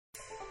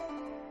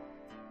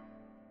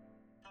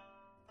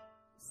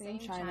Same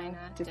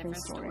China, different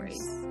stories.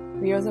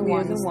 We are the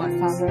ones that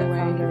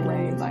found their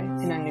way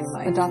in a new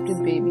life.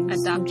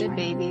 Adopted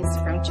babies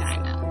from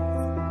China.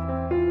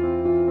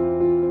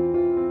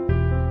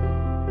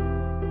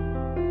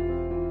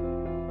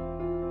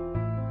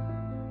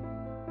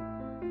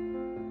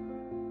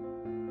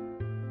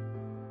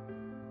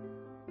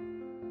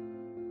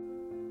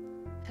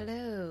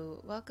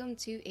 Hello, welcome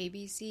to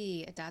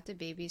ABC, Adopted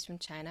Babies from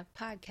China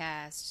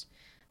podcast.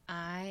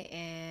 I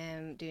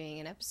am doing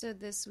an episode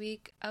this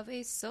week of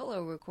a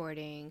solo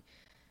recording,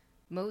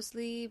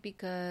 mostly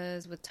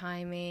because with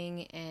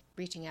timing and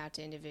reaching out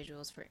to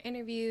individuals for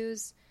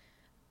interviews,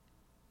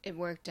 it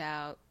worked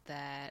out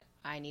that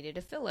I needed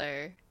a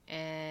filler,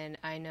 and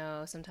I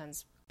know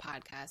sometimes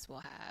podcasts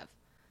will have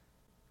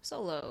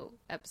solo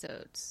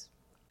episodes,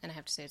 and I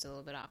have to say it's a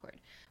little bit awkward,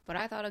 but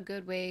I thought a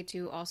good way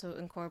to also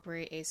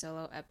incorporate a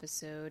solo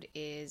episode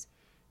is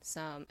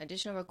some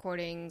additional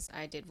recordings.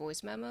 I did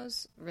voice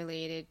memos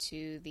related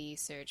to the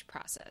search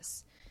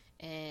process.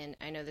 And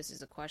I know this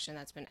is a question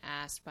that's been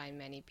asked by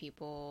many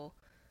people.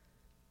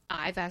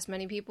 I've asked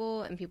many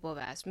people, and people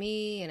have asked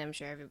me, and I'm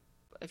sure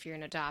if you're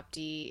an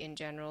adoptee in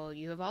general,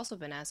 you have also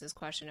been asked this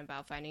question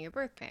about finding your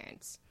birth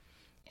parents.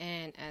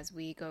 And as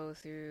we go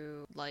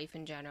through life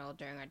in general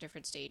during our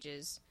different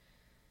stages,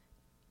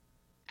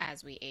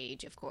 as we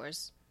age, of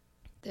course,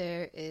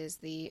 there is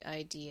the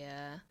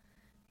idea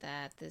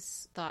that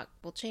this thought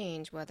will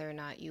change whether or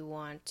not you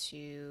want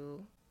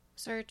to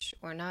search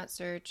or not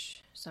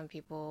search. Some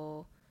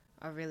people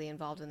are really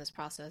involved in this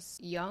process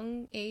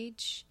young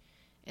age,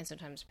 and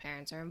sometimes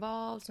parents are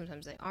involved,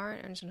 sometimes they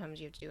aren't, and sometimes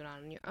you have to do it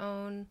on your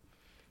own.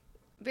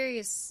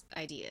 Various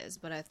ideas,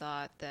 but I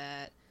thought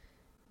that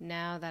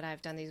now that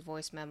I've done these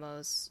voice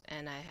memos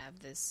and I have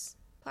this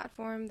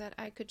platform that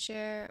I could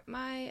share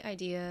my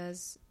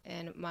ideas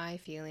and my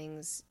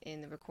feelings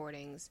in the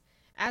recordings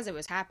as it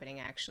was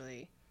happening,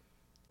 actually.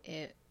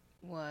 It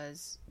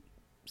was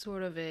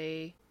sort of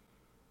a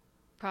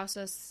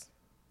process.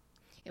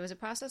 It was a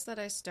process that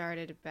I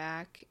started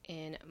back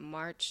in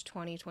March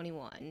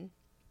 2021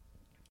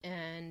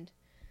 and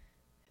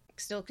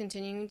still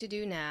continuing to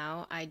do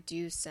now. I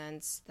do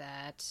sense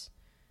that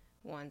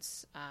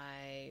once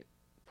I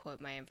put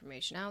my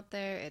information out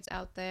there, it's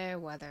out there.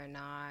 Whether or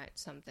not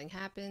something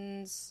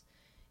happens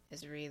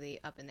is really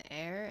up in the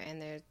air,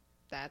 and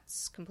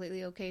that's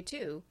completely okay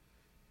too,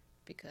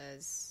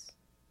 because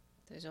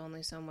there's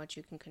only so much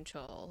you can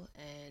control,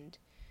 and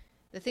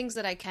the things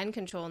that I can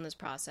control in this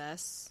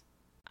process,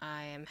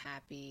 I am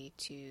happy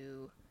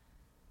to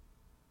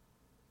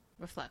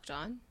reflect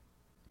on,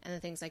 and the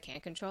things I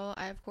can't control,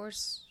 I, of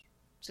course,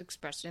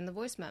 expressed it in the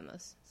voice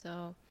memos.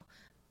 So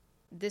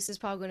this is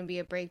probably going to be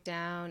a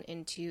breakdown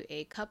into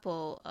a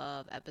couple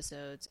of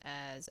episodes,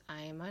 as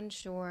I am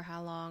unsure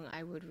how long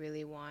I would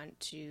really want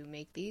to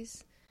make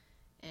these,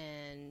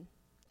 and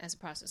as the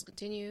process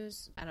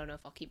continues, I don't know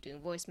if I'll keep doing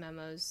voice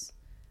memos.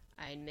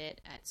 I admit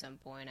at some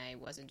point I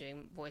wasn't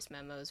doing voice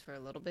memos for a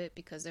little bit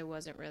because there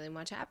wasn't really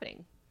much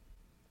happening.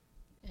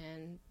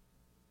 And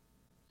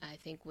I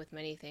think with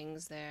many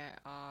things there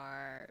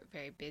are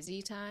very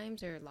busy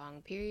times or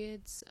long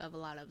periods of a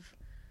lot of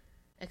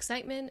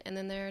excitement, and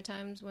then there are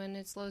times when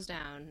it slows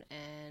down,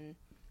 and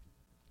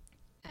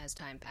as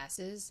time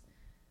passes,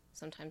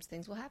 sometimes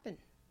things will happen.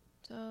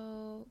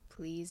 So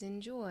please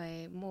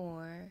enjoy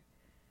more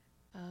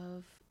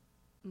of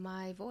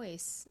my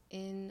voice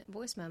in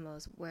voice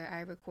memos, where I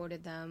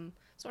recorded them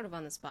sort of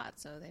on the spot,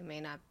 so they may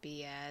not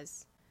be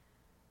as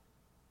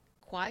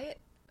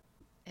quiet,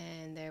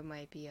 and there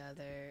might be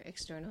other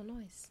external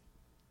noise.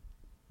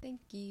 Thank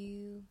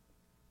you.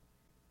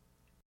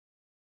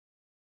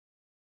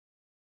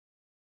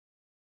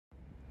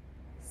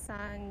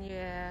 (3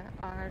月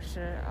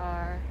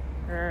22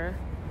日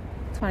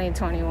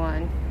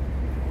 2021)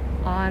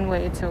 On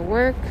way to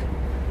work,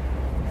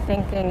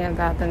 thinking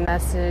about the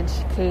message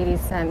Katie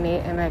sent me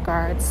in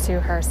regards to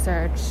her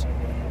search,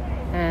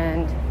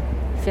 and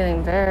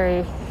feeling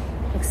very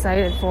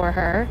excited for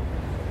her.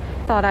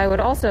 Thought I would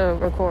also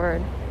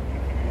record,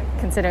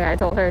 considering I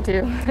told her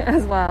to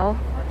as well,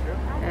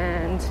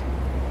 and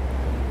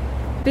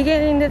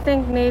beginning to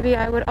think maybe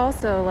I would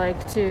also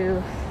like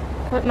to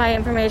put my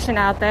information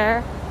out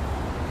there.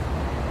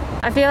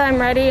 I feel I'm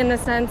ready in the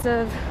sense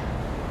of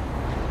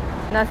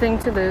nothing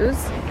to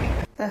lose.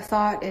 The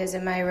thought is,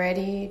 am I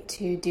ready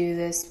to do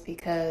this?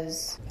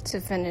 Because to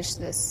finish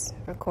this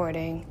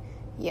recording,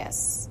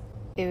 yes,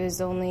 it was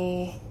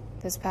only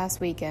this past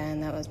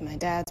weekend that was my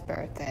dad's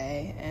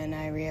birthday, and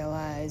I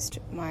realized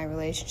my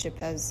relationship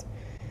has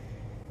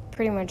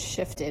pretty much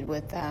shifted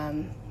with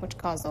them, which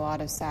caused a lot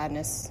of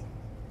sadness.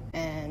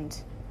 And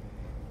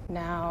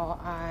now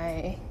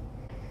I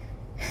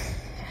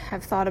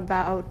have thought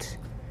about,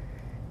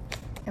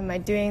 am I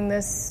doing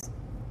this,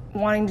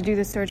 wanting to do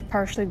the search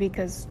partially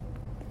because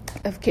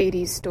of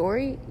Katie's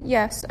story?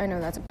 Yes, I know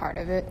that's a part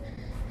of it.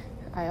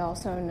 I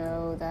also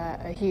know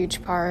that a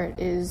huge part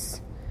is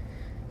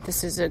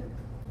this is a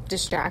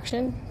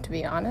distraction, to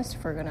be honest,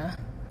 if we're going to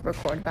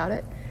record about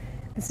it.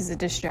 This is a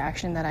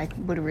distraction that I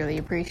would really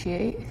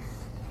appreciate.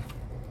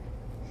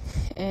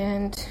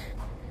 And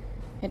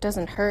it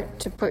doesn't hurt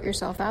to put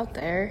yourself out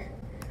there,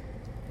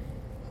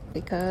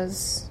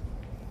 because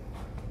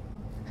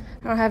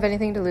I don't have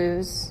anything to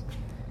lose.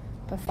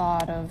 The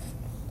thought of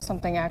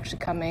something actually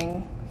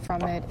coming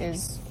from it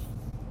is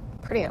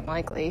pretty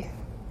unlikely,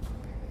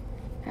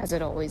 as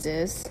it always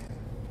is.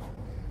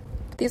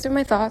 These are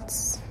my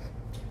thoughts.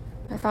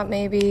 I thought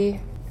maybe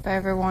if I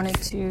ever wanted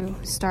to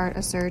start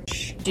a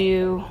search,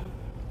 do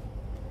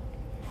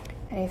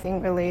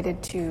anything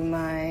related to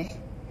my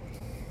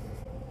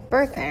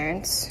birth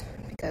parents,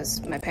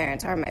 because my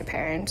parents are my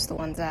parents, the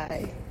ones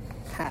I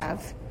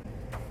have,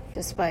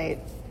 despite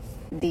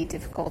the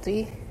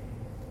difficulty,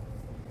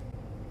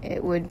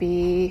 it would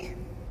be,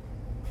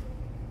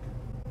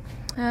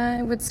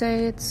 I would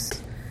say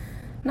it's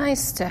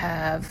nice to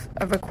have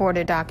a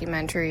recorded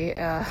documentary,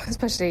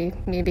 especially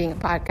me being a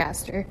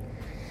podcaster.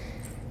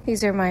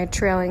 These are my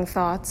trailing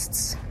thoughts.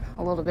 It's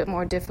a little bit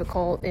more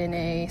difficult in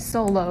a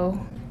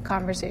solo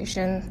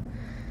conversation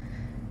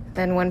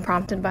than when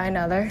prompted by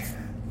another,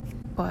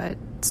 but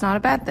it's not a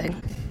bad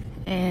thing.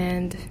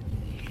 And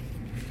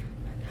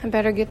I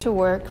better get to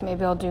work.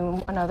 Maybe I'll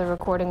do another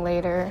recording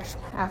later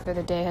after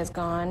the day has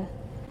gone.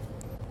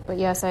 But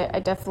yes, I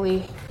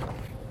definitely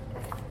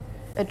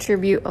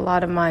attribute a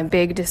lot of my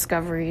big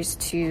discoveries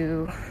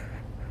to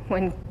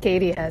when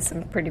Katie has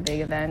some pretty big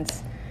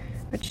events.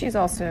 But she's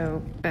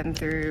also been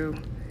through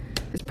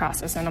this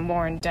process on a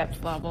more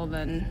in-depth level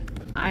than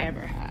I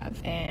ever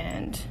have.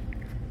 And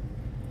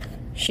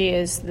she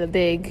is the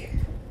big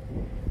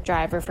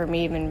driver for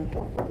me even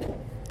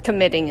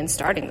committing and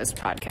starting this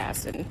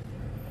podcast and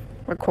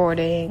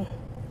recording,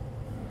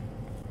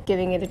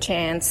 giving it a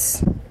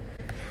chance.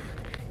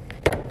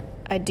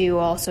 I do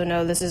also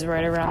know this is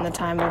right around the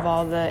time of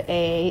all the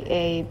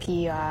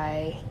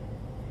AAPI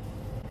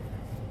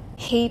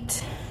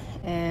hate,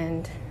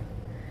 and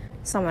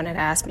someone had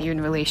asked me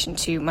in relation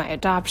to my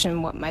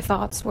adoption what my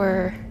thoughts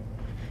were.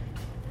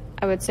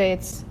 I would say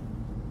it's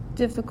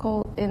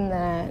difficult in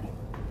that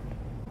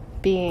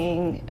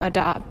being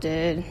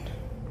adopted,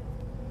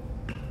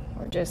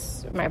 or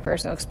just my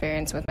personal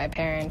experience with my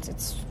parents,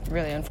 it's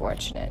really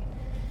unfortunate.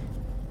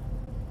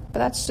 But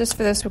that's just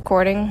for this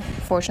recording.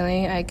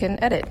 Fortunately, I can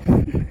edit.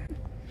 Signing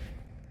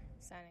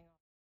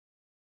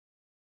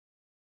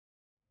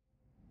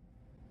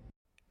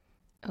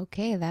off.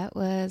 Okay, that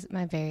was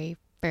my very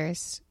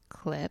first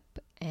clip,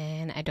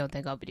 and I don't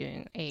think I'll be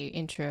doing a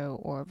intro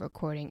or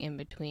recording in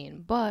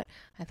between, but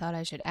I thought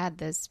I should add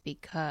this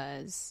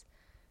because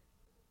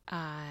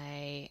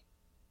I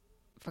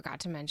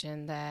forgot to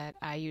mention that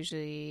I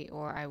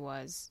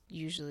was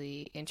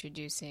usually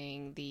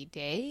introducing the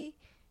day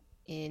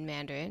in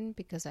Mandarin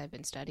because I've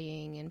been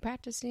studying and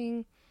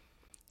practicing.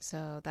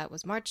 So that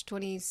was March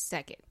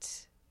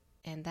 22nd,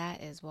 and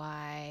that is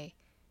why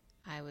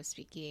I was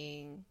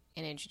speaking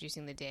and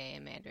introducing the day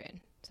in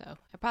Mandarin. So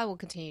I probably will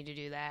continue to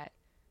do that,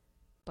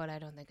 but I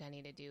don't think I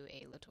need to do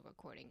a little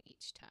recording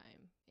each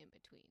time in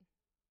between,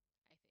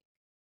 I think.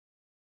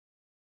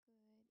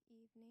 Good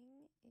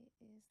evening. It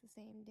is the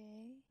same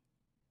day,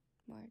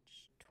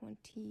 March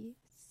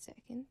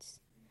 22nd,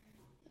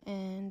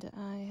 and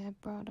I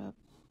have brought up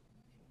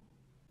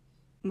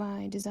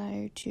my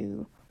desire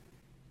to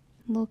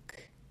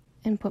look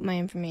and put my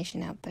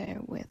information out there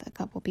with a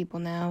couple people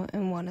now,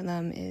 and one of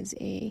them is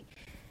a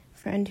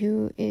friend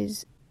who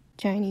is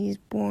Chinese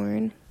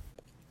born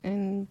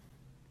and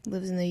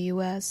lives in the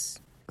US,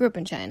 grew up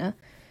in China,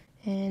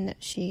 and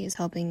she is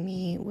helping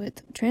me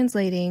with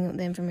translating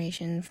the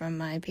information from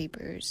my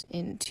papers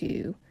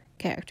into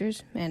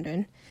characters,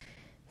 Mandarin,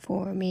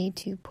 for me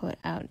to put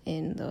out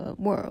in the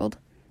world.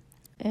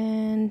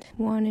 And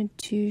wanted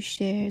to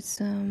share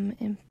some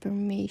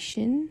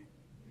information,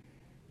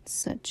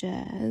 such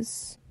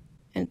as,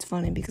 and it's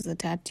funny because the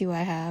tattoo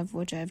I have,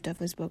 which I've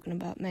definitely spoken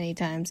about many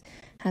times,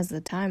 has the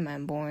time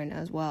I'm born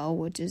as well,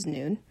 which is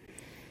noon.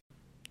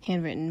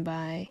 Handwritten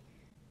by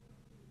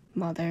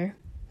mother,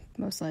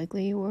 most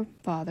likely, or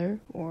father,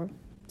 or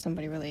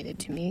somebody related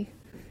to me.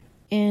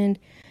 And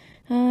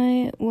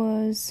I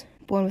was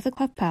born with a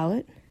cleft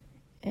palate,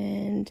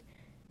 and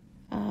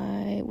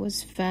I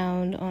was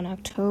found on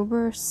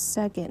October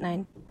 2nd, and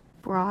I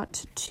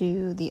brought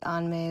to the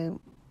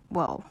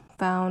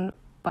found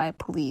by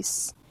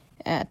police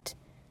at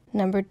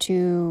number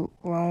 2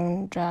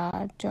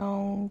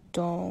 Rongjiang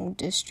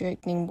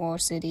District,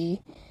 Ningbo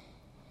City,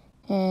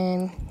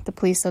 and the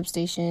police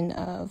substation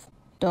of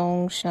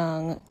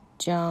Dongshan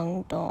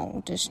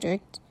Jiangdong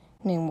District,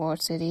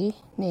 Ningbo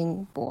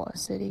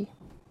City.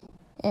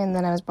 And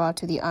then I was brought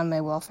to the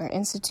Anmei Welfare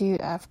Institute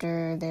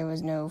after there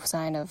was no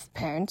sign of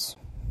parents.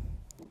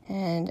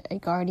 And a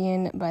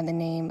guardian by the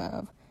name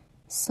of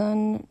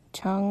Sun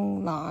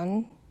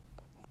Changlan,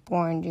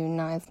 born June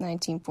 9th,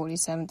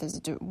 1947,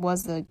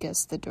 was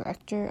the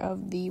director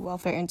of the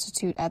Welfare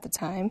Institute at the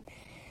time.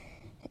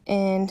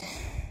 And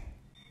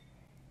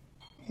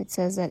it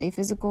says that a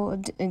physical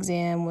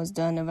exam was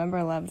done November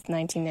 11th,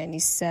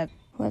 1997.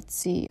 Let's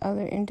see,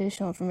 other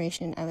additional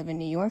information. I live in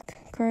New York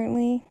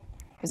currently.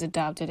 I was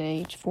adopted at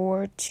age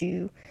 4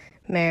 to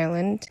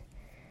Maryland.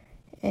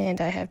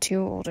 And I have 2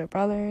 older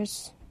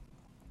brothers.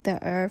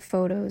 There are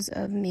photos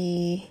of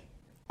me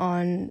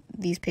on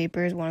these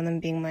papers, one of them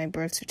being my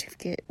birth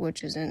certificate,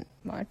 which isn't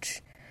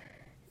much,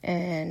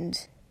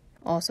 and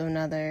also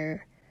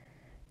another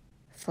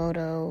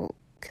photo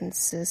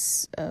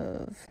consists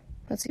of,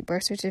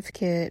 birth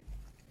certificate,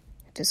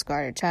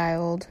 discarded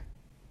child,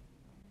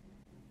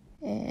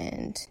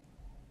 and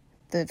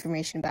the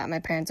information about my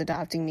parents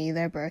adopting me,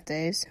 their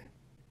birthdays,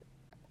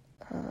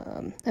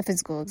 a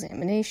physical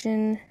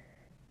examination,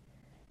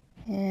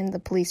 and the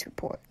police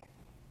report.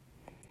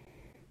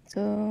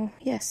 So,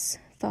 yes,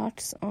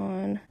 thoughts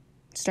on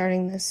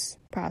starting this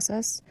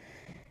process.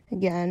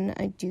 Again,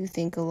 I do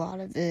think a lot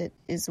of it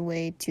is a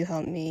way to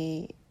help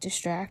me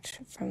distract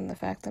from the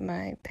fact that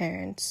my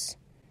parents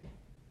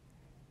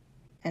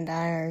and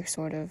I are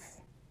sort of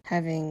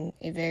having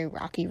a very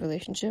rocky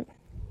relationship,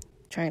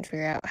 trying to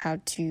figure out how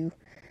to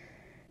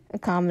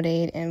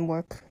accommodate and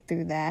work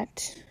through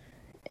that.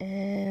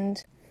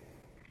 And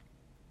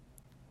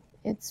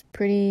it's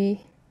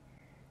pretty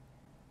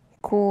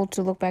cool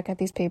to look back at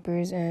these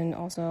papers and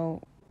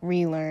also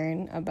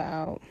relearn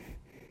about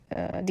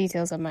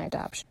details of my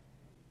adoption.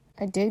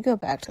 I did go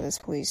back to this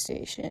police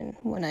station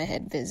when I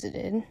had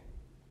visited.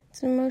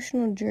 It's an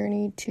emotional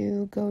journey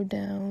to go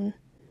down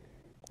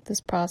this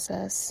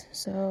process,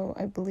 so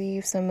I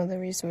believe some of the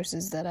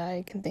resources that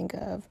I can think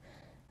of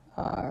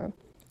are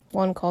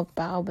one called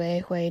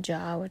Baobei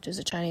Huijia, which is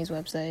a Chinese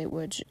website,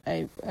 which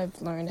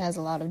I've learned has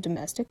a lot of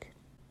domestic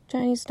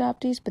Chinese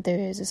adoptees, but there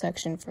is a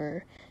section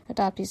for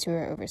adoptees who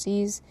are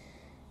overseas.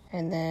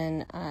 And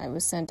then I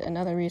was sent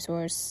another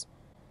resource,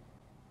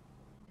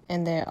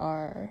 and there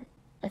are,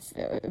 I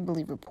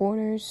believe,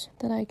 reporters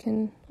that I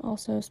can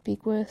also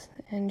speak with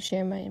and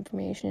share my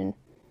information.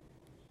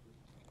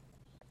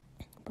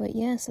 But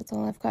yes, that's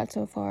all I've got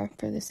so far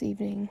for this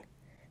evening.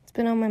 It's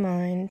been on my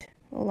mind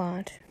a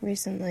lot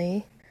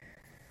recently.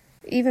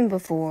 Even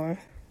before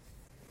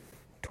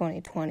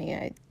 2020,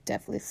 I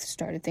definitely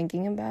started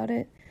thinking about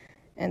it,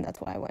 and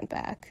that's why I went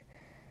back.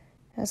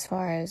 As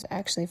far as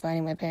actually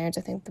finding my parents,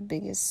 I think the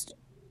biggest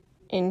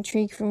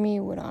intrigue for me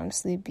would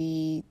honestly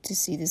be to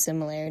see the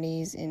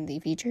similarities in the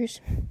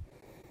features.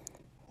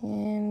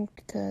 And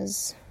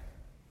because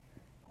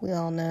we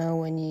all know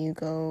when you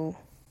go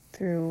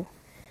through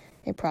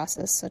a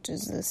process such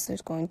as this,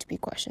 there's going to be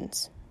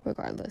questions,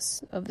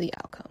 regardless of the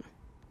outcome.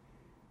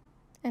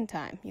 And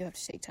time. You have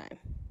to take time.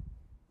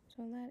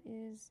 So that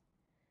is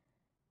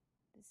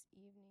this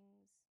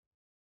evening's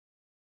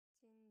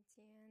今天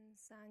3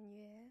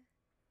月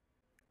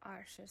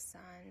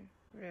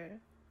23日.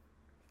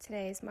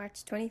 Today is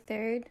March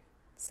 23rd,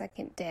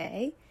 second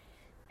day,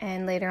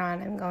 and later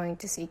on I'm going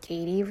to see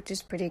Katie, which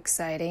is pretty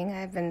exciting.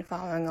 I've been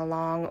following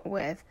along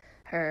with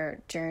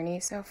her journey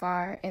so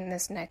far in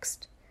this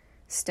next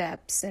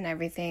steps and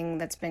everything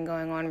that's been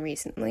going on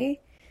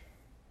recently,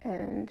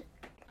 and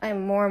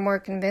I'm more and more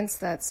convinced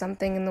that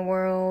things in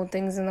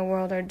the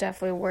world are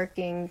definitely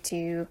working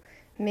to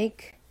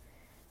make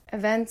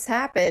events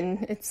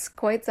happen. It's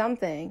quite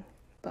something.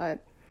 But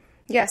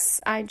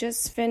yes, I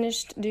just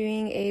finished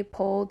doing a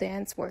pole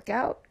dance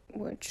workout,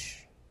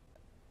 which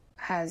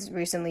has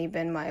recently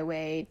been my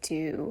way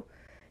to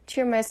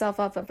cheer myself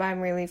up if I'm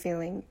really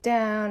feeling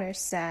down or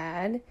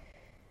sad.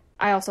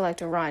 I also like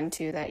to run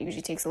too. That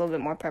usually takes a little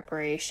bit more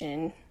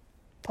preparation.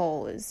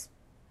 Pole is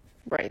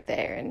right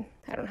there, and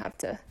I don't have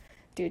to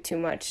do too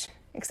much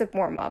except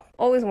warm up.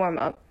 Always warm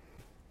up.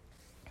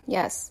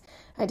 Yes,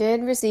 I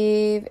did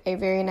receive a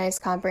very nice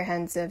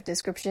comprehensive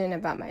description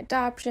about my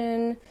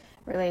adoption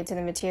related to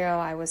the material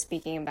I was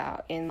speaking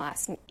about in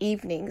last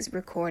evening's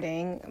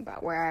recording,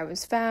 about where I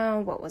was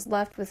found, what was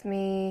left with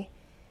me,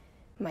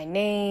 my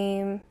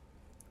name,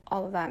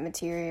 all of that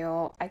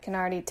material. I can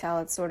already tell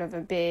it's sort of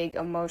a big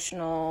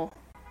emotional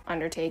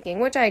undertaking,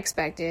 which I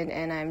expected,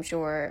 and I'm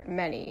sure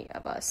many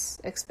of us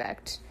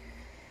expect.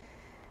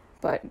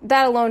 But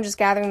that alone, just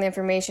gathering the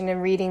information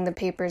and reading the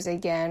papers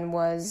again,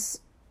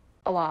 was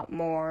a lot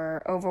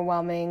more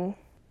overwhelming.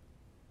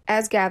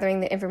 As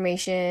gathering the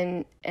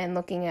information and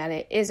looking at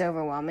it is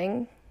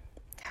overwhelming.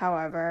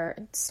 However,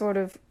 it's sort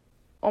of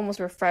almost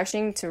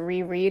refreshing to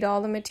reread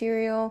all the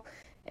material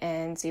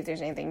and see if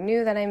there's anything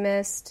new that I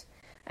missed.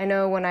 I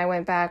know when I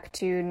went back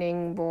to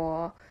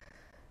Ningbo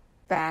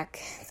back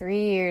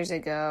 3 years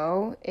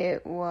ago,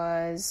 it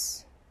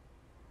was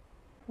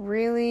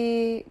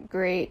really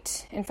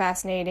great and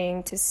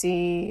fascinating to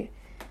see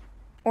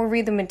or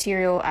read the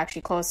material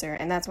actually closer,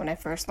 and that's when I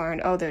first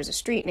learned, there's a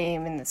street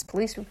name in this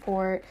police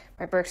report.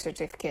 My birth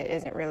certificate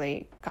isn't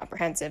really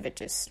comprehensive, it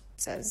just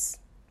says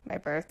my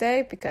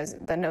birthday because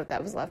the note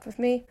that was left with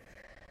me.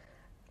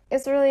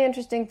 It's a really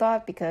interesting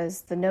thought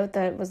because the note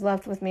that was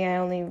left with me I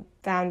only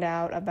found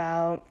out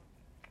about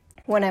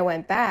when I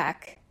went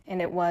back,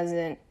 and it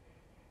wasn't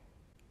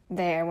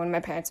there when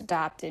my parents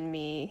adopted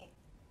me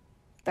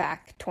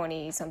back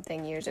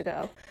 20-something years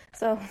ago.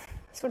 So,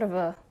 sort of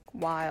a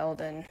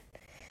wild and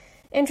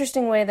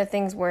interesting way that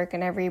things work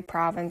in every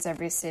province,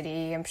 every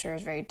city. I'm sure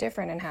is very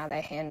different in how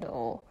they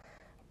handle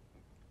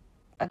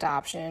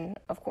adoption,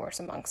 of course,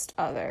 amongst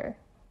other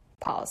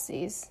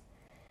policies.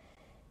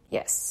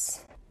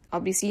 Yes. I'll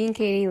be seeing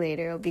Katie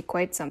later. It'll be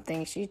quite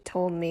something. She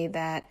told me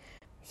that,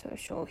 so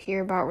she'll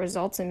hear about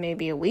results in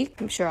maybe a week.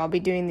 I'm sure I'll be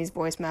doing these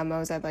voice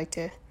memos. I'd like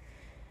to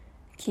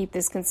keep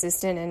this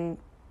consistent and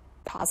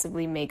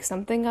possibly make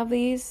something of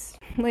these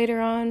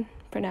later on.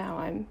 For now,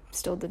 I'm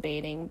still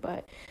debating,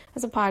 but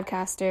as a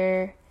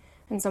podcaster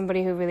and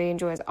somebody who really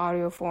enjoys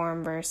audio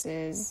form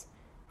versus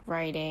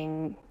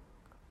writing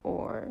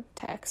or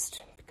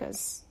text,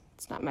 because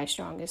it's not my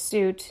strongest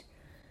suit,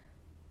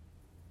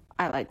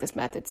 I like this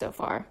method so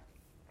far.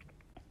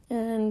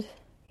 And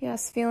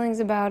yes,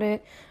 feelings about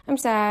it. I'm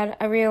sad.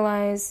 I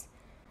realize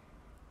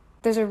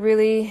there's a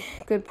really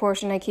good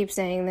portion, I keep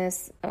saying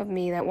this, of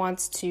me that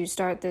wants to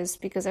start this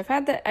because I've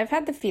had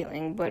the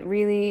feeling, but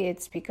really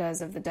it's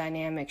because of the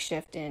dynamic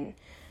shift in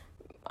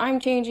I'm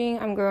changing,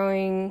 I'm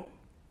growing,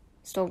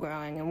 still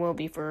growing, and will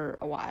be for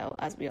a while,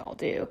 as we all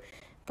do.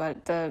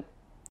 But the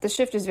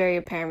shift is very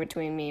apparent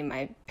between me and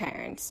my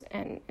parents,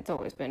 and it's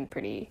always been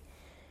pretty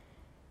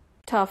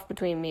tough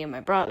between me and my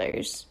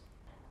brothers.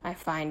 I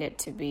find it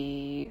to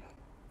be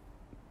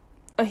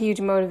a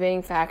huge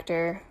motivating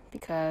factor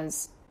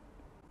because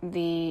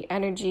the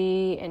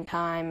energy and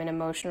time and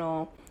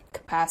emotional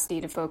capacity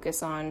to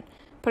focus on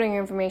putting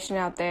your information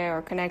out there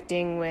or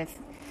connecting with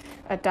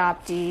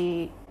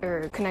adoptee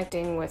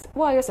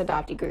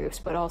groups,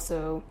 but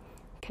also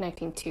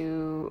connecting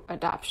to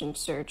adoption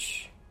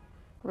search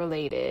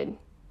related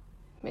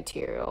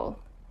material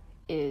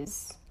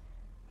is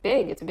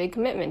big. It's a big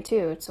commitment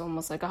too. It's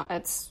almost like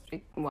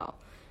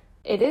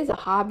it is a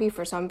hobby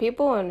for some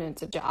people and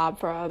it's a job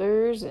for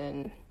others,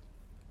 and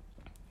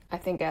I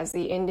think as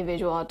the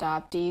individual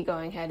adoptee,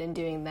 going ahead and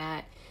doing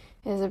that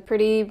is a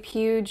pretty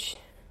huge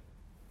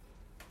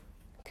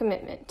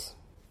commitment.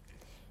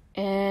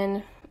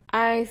 And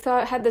I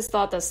had this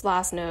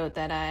last note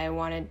that I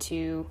wanted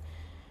to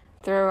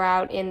throw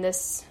out in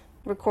this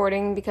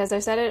recording because I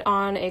said it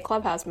on a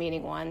Clubhouse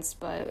meeting once,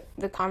 but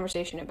the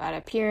conversation about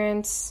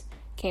appearance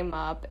came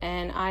up,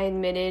 and I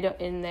admitted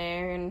in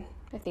there, and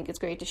I think it's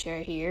great to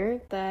share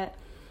here, that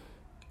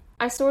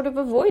I sort of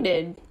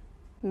avoided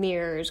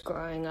mirrors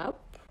growing up.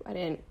 I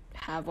didn't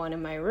have one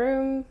in my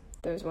room.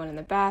 There was one in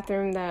the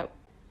bathroom that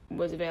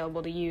was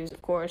available to use,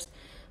 of course,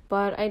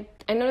 but I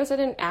noticed I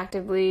didn't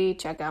actively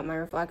check out my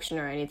reflection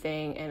or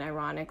anything, and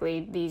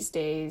ironically, these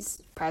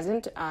days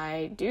present,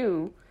 I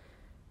do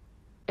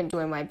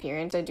enjoy my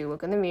appearance. I do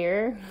look in the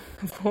mirror,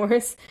 of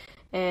course,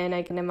 and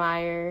I can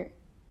admire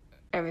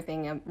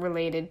everything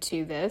related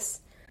to this.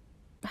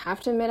 I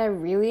have to admit, I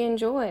really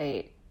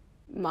enjoy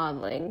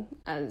modeling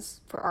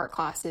as for art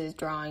classes,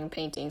 drawing,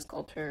 painting,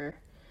 sculpture,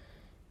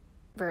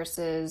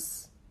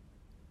 versus,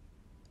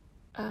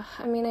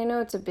 I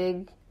know it's a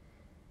big,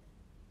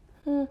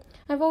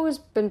 I've always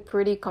been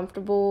pretty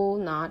comfortable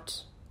in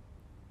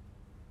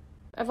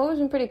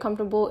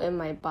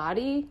my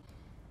body,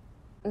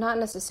 not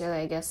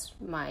necessarily, I guess,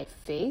 my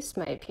face,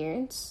 my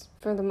appearance,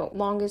 for the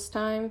longest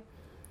time.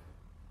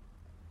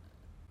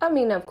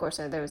 Of course,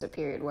 there was a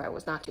period where I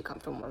was not too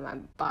comfortable with my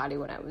body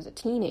when I was a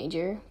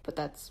teenager, but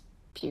that's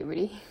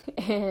puberty.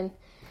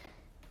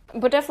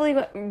 But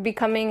definitely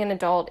becoming an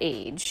adult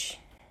age,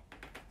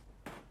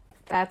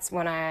 that's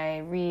when I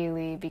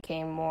really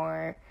became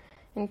more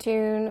in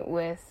tune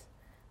with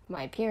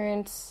my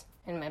appearance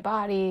and my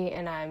body,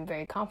 and I'm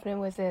very confident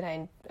with it.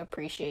 I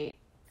appreciate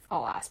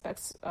all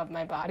aspects of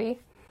my body.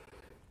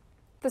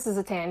 This is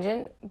a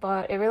tangent,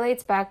 but it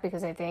relates back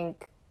because I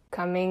think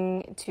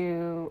coming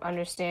to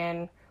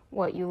understand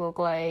what you look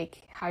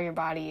like, how your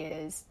body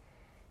is,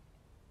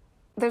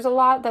 there's a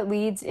lot that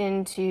leads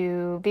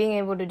into being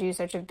able to do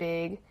such a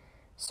big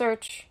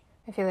search.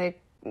 I feel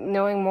like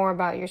knowing more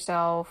about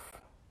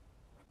yourself,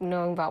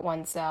 knowing about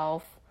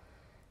oneself,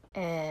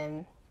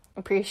 and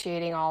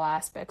appreciating all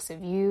aspects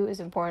of you is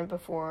important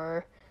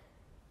before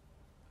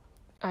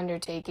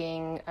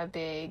undertaking a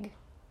big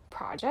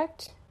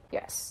project.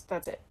 Yes,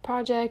 that's it.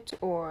 Project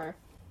or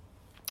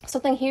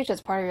something huge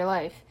that's part of your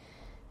life.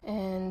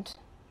 And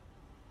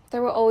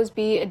there will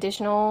be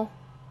additional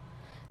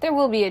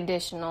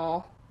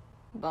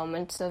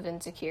moments of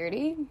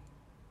insecurity.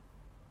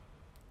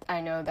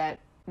 I know that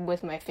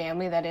with my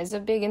family, that is a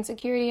big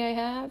insecurity I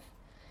have,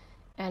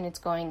 and it's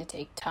going to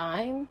take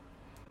time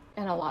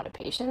and a lot of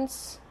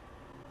patience,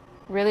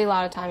 really a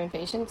lot of time and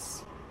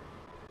patience.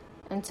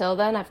 Until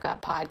then, I've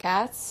got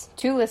podcasts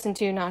to listen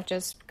to, not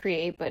just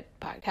create, but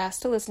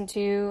podcasts to listen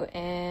to,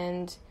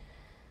 and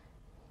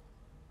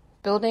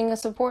building a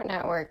support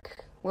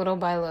network little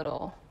by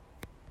little.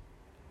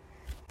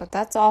 But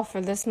that's all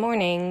for this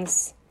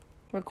morning's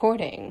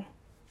recording.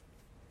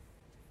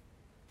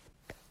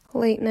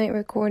 Late night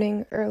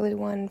recording, early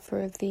one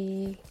for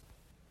the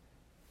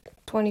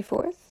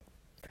 24th.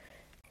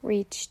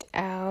 Reached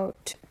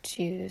out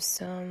to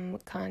some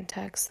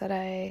contacts that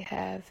I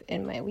have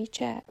in my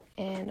WeChat,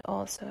 and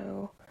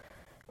also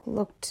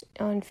looked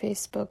on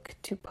Facebook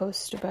to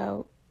post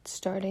about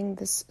starting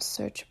this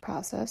search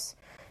process.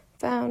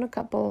 Found a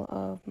couple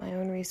of my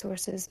own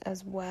resources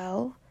as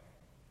well.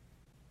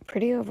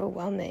 Pretty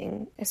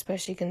overwhelming,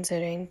 especially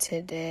considering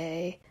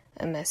today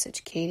a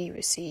message Katie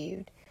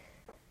received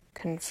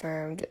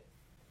confirmed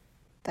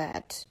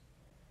that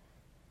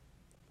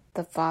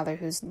the father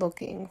who's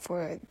looking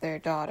for their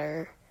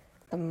daughter,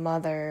 the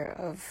mother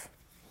of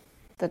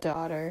the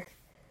daughter,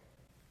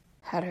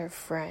 had her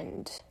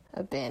friend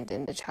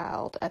abandon the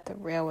child at the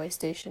railway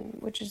station,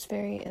 which is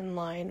very in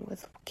line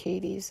with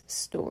Katie's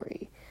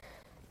story.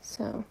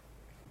 So,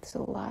 it's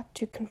a lot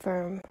to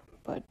confirm,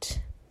 but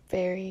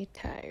very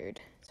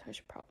tired, so I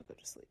should probably go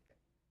to sleep.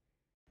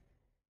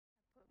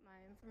 Put my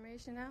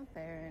information out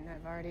there, and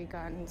I've already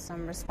gotten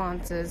some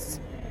responses,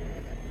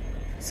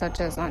 such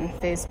as on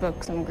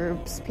Facebook, some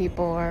groups.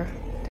 People are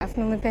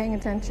definitely paying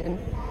attention,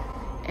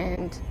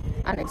 and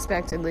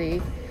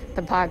unexpectedly,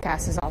 the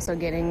podcast is also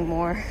getting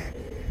more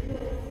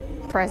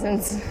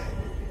presence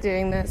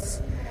doing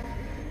this,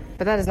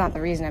 but that is not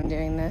the reason I'm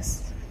doing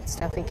this. It's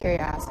definitely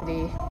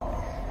curiosity.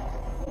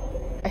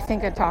 I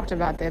think I talked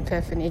about the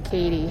epiphany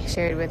Katie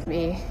shared with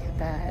me,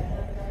 that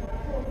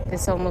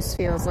this almost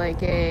feels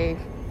like a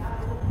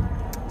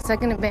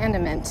second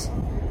abandonment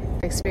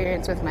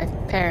experience with my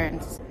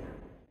parents.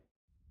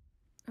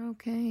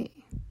 Okay,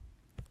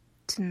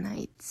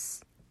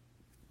 tonight's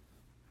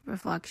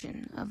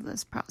reflection of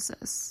this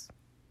process.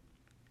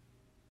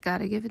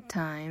 Gotta give it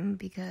time,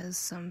 because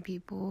some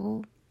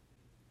people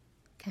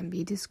can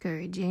be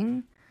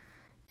discouraging,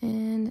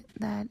 and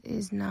that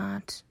is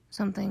not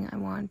something I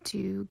want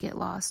to get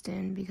lost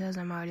in, because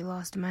I'm already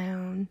lost in my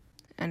own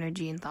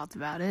energy and thoughts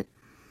about it.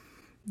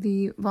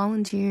 The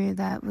volunteer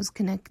that was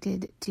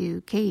connected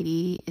to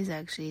Katie is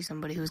actually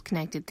somebody who was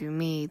connected through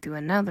me, through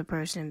another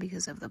person,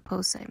 because of the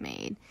posts I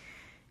made,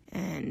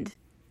 and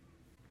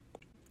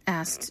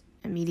asked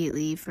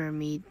immediately for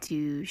me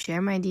to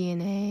share my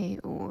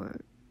DNA or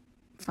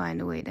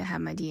find a way to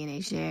have my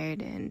DNA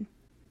shared, and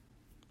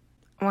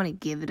I want to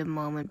give it a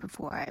moment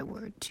before I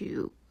were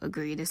to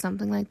agree to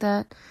something like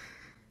that.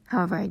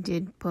 However, I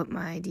did put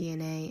my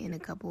DNA in a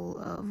couple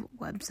of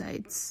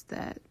websites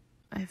that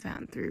I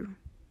found through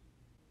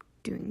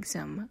doing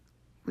some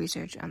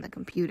research on the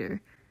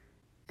computer,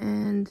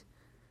 and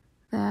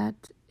that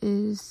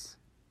is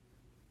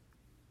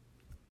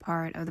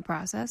part of the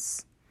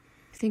process.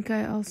 I think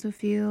I also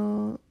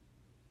feel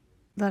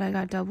that I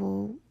got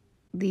double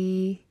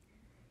the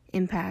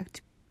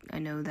impact. I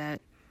know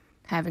that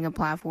having a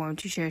platform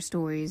to share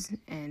stories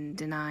and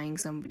denying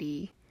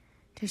somebody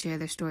to share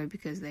their story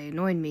because they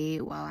annoyed me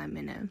while I'm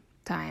in a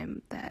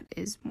time that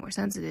is more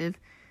sensitive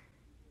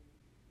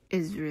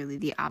is really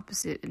the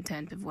opposite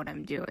intent of what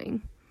I'm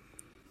doing.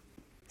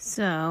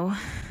 So,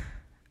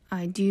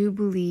 I do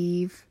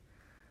believe,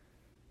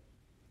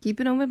 keep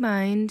an open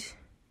mind.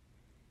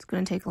 It's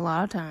going to take a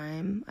lot of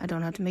time. I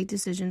don't have to make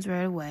decisions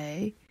right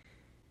away.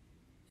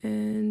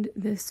 And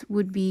this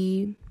would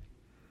be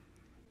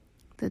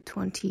the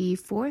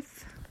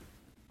 24th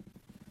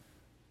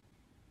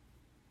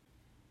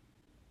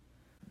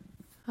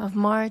of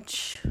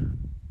March,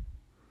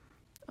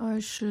 24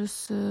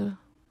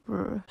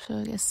日, so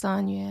I guess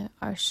 3月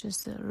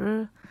24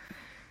日,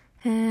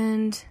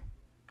 and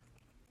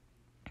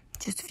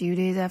just a few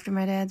days after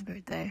my dad's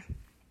birthday.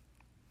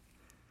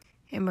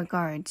 In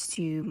regards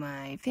to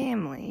my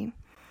family,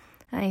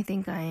 I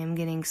think I am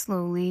getting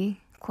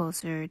slowly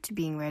closer to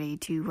being ready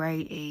to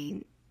write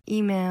an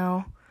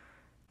email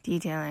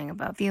detailing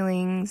about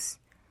feelings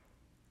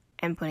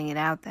and putting it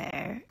out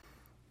there.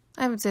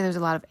 I would say there's a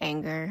lot of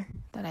anger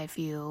that I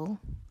feel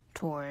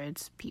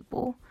towards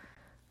people,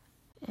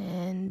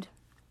 and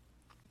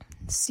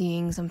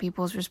seeing some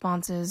people's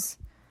responses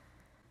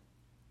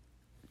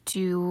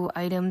to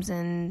items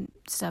and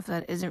stuff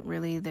that isn't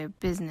really their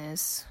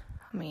business.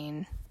 I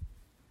mean,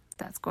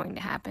 that's going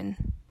to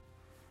happen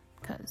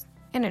because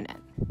internet.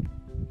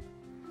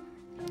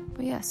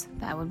 But yes,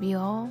 that would be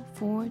all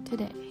for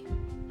today.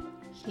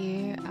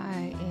 Here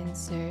I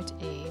insert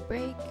a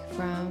break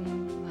from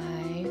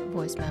my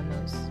voice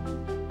memos.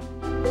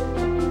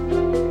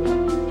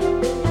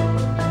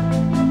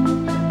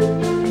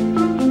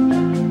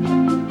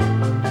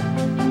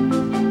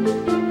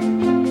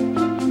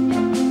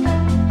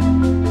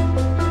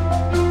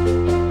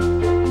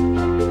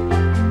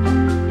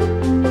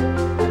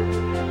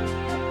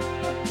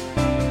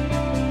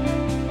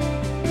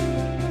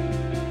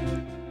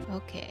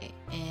 Okay,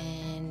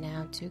 and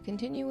now to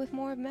continue with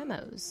more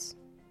memos.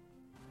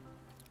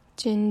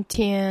 今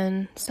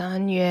天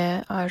3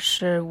月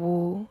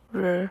25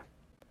日,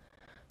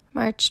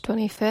 March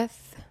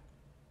 25th,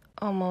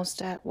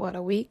 almost at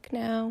a week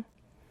now.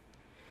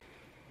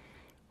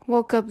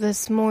 Woke up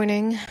this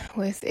morning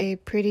with a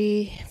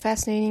pretty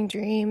fascinating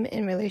dream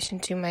in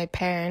relation to my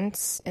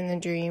parents. In the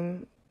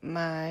dream,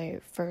 my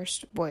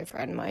first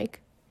boyfriend,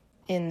 Mike,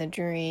 in the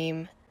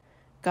dream,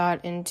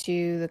 got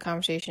into the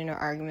conversation or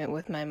argument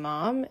with my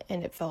mom,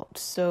 and it felt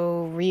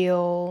so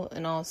real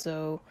and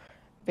also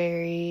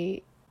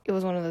it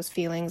was one of those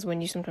feelings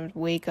when you sometimes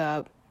wake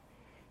up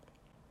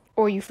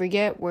or you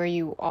forget where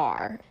you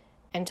are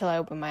until I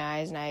open my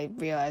eyes and I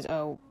realize,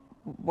 oh,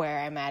 where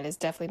I'm at is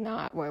definitely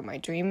not where my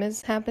dream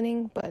is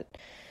happening. But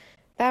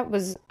that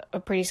was a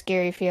pretty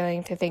scary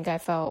feeling to think. I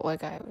felt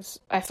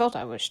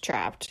I was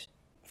trapped,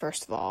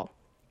 first of all,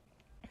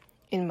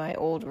 in my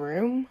old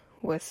room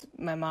with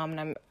my mom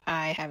and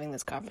I having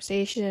this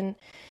conversation,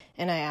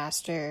 and I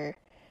asked her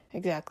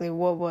exactly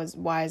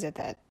why is it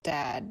that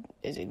Dad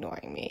is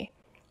ignoring me?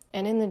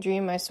 And in the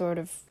dream,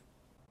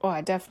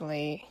 I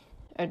definitely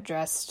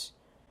addressed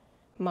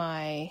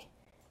my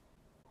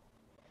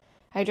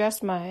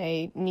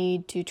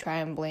need to try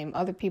and blame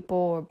other people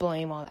or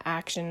blame all the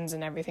actions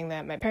and everything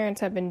that my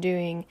parents have been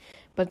doing.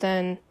 But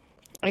then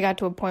I got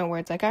to a point where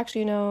it's like,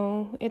 actually,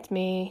 no, it's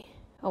me.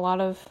 A lot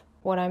of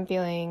what I'm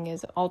feeling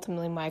is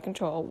ultimately my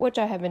control, which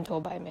I have been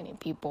told by many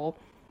people.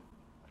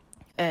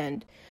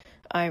 And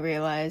I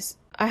realized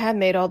I have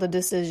made all the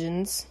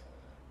decisions.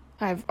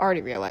 I've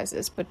already realized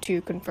this, but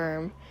to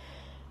confirm,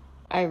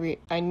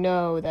 I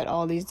know that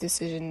all these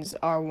decisions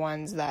are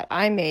ones that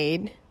I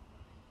made.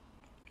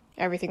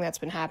 Everything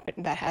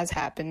that has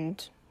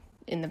happened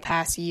in the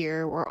past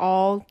year were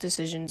all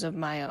decisions of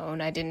my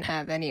own. I didn't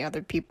have any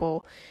other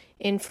people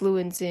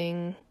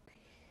influencing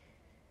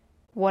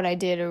what I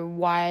did or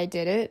why I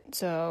did it.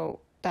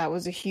 So that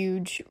was a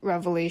huge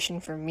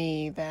revelation for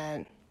me,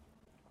 that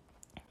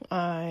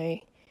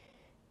I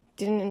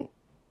didn't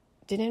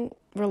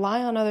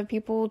rely on other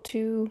people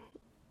to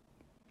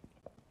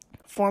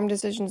form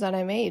decisions that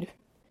I made.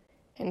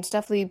 And it's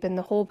definitely been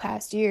the whole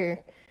past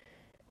year,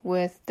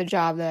 with the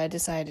job that I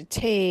decided to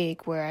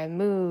take, where I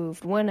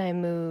moved, when I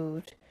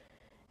moved,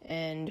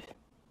 and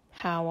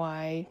how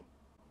I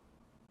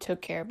took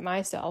care of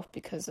myself,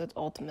 because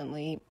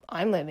ultimately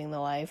I'm living the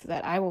life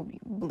that I will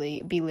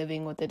be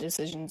living with the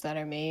decisions that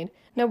are made.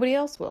 Nobody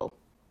else will,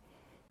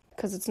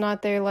 because it's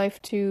not their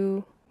life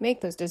to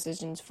make those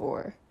decisions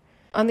for.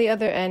 On the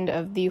other end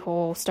of the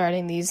whole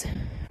starting these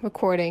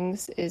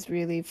recordings is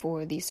really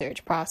for the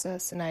search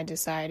process, and I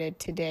decided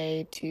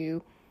today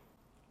to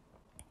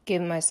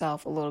give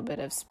myself a little bit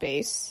of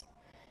space.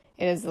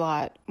 It is a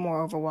lot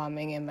more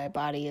overwhelming, and my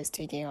body is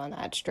taking on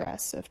that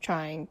stress of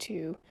trying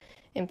to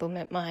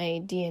implement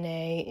my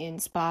DNA in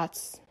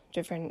spots,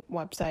 different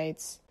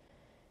websites,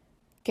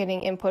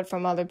 getting input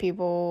from other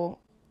people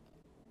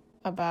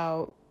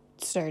about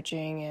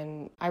searching,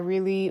 and I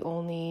really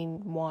only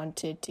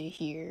wanted to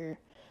hear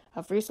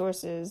of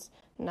resources,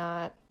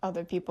 not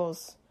other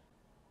people's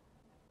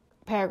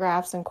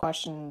paragraphs and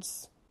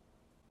questions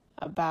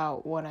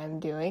about what I'm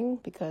doing,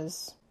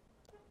 because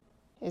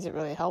is it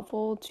really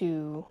helpful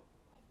to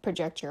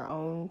project your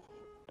own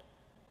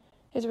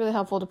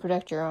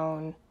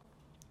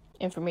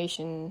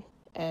information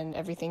and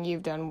everything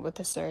you've done with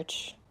the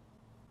search,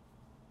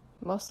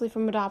 mostly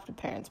from adopted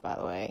parents, by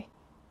the way,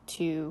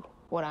 to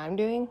what I'm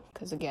doing?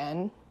 Because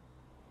again,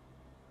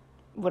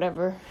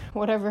 whatever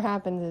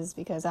happens is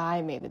because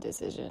I made the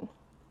decision.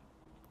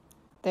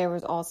 There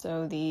was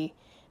also the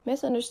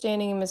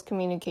misunderstanding and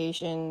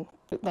miscommunication,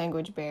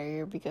 language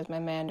barrier, because my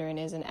Mandarin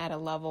isn't at a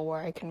level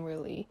where I can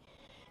really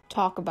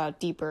talk about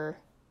deeper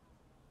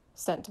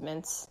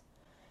sentiments.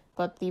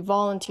 But the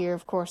volunteer,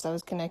 of course, that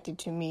was connected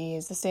to me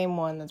is the same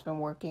one that's been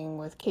working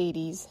with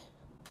Katie's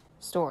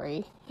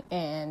story,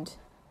 and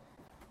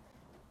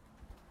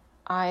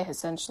I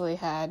essentially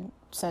had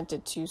sent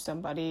it to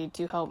somebody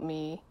to help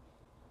me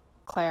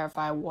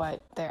clarify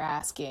what they're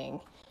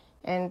asking.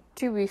 And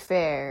to be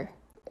fair,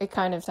 it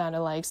kind of sounded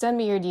like, send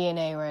me your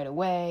DNA right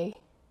away,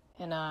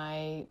 and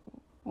I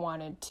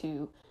wanted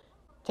to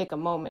take a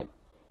moment.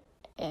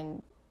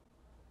 And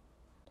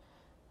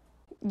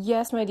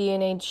yes, my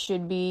DNA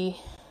should be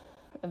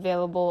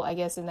available, I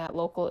guess, in that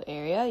local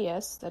area.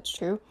 Yes, that's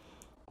true.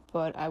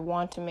 But I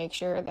want to make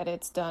sure that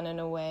it's done in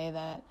a way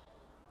that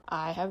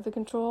I have the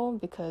control,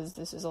 because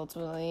this is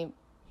ultimately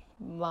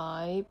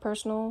my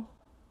personal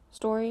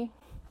story.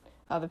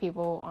 Other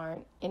people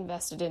aren't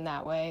invested in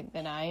that way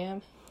than I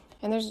am.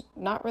 And there's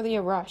not really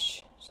a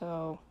rush,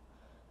 so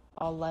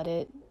I'll let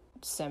it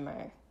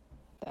simmer.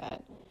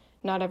 That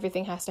not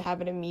everything has to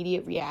have an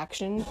immediate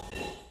reaction.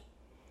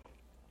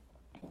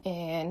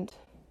 And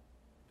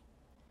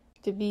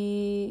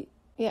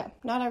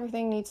not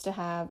everything needs to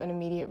have an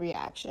immediate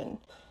reaction.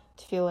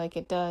 To feel like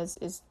it does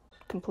is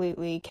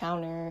completely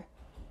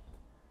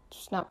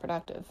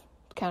counterproductive.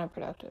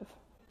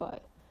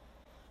 But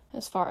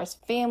as far as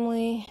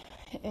family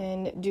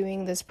and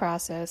doing this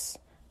process,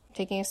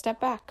 taking a step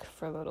back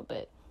for a little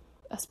bit,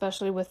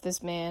 especially with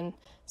this man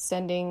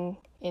sending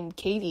in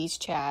Katie's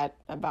chat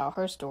about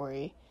her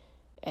story,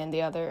 and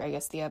the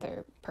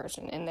other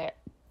person in there.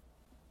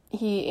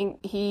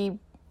 He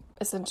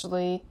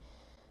essentially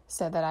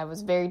said that I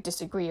was very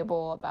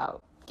disagreeable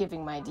about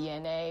giving my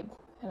DNA,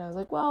 and I was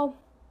like, well,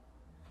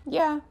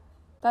 yeah,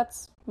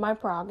 that's my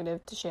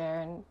prerogative to share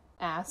and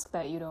ask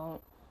that you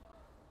don't.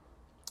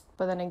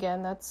 But then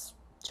again, that's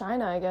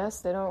China, I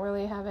guess. They don't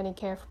really have any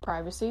care for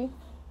privacy.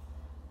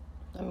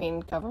 I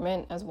mean,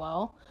 government as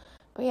well.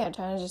 But yeah,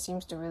 China just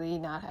seems to really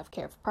not have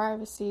care for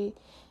privacy.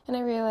 And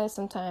I realize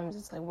sometimes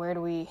it's like, where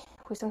do we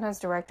sometimes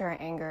direct our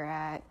anger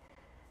at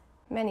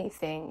many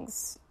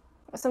things.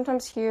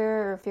 Sometimes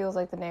here it feels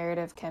like the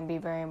narrative can be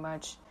very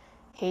much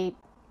hate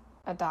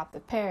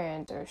adoptive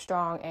parent, or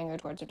strong anger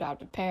towards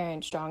adoptive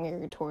parents, strong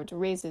anger towards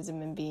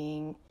racism and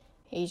being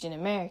Asian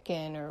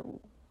American or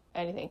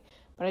anything.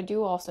 But I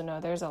do also know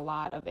there's a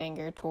lot of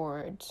anger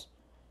towards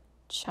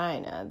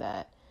China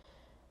that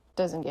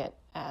doesn't get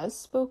as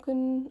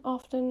spoken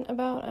often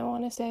about, I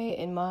want to say,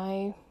 in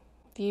my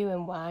view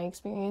and my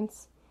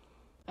experience.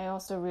 I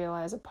also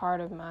realize a part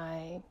of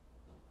my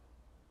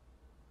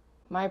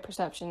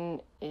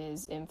perception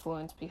is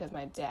influenced because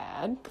my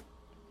dad,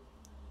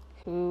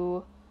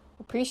 who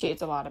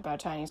appreciates a lot about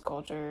Chinese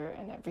culture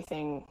and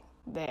everything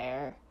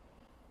there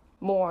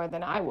more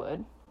than I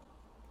would,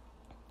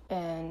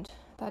 and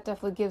that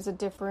definitely gives a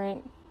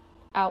different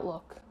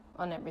outlook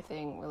on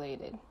everything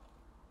related.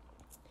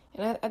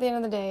 And at the end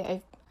of the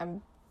day,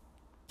 I'm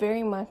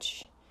very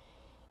much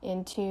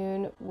in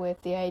tune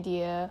with the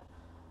idea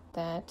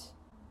that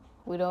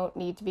we don't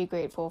need to be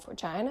grateful for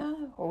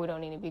China, or we don't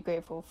need to be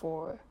grateful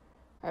for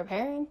our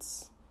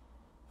parents,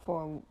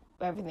 for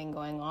everything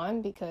going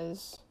on,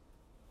 because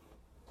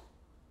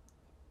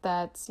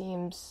it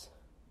seems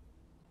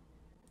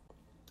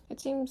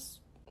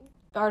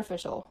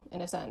artificial,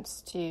 in a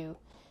sense, to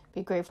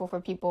be grateful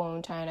for people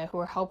in China who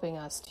are helping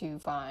us to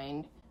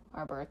find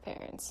our birth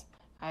parents.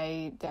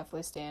 I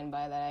definitely stand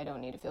by that. I don't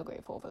need to feel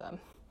grateful for them,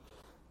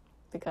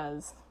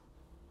 because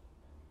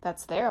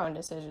that's their own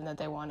decision that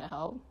they want to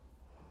help.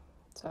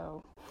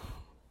 So,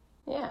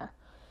 yeah,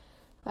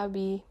 that would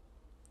be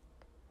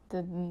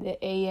the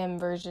AM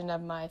version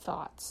of my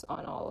thoughts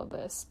on all of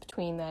this,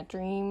 between that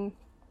dream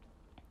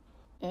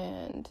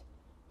and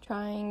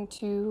trying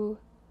to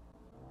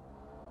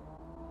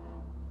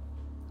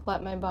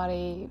let my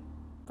body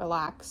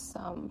relax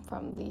some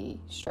from the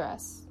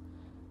stress.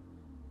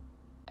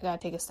 I gotta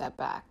take a step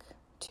back,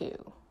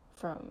 too,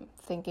 from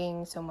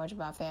thinking so much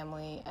about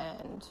family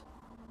and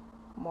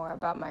more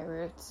about my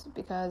roots,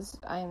 because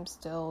I am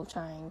still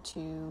trying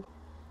to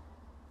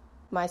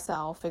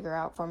figure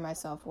out for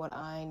myself what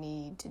I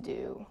need to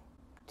do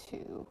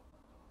to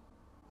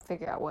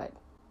figure out what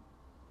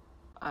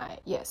I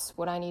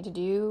need to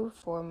do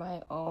for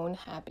my own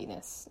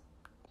happiness,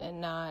 and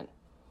not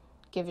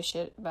give a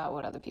shit about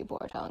what other people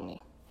are telling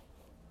me.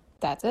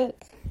 That's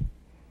it.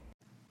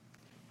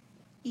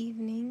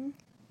 Evening.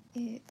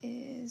 It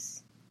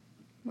is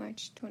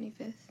March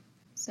 25th,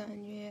 3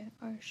月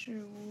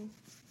25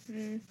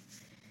日,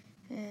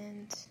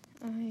 and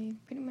I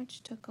pretty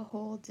much took a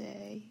whole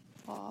day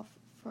off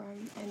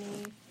from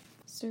any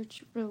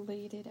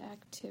search-related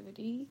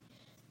activity.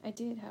 I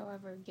did,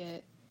 however,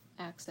 get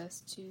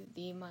access to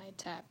the My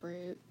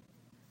Taproot,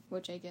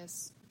 which I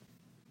guess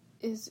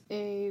is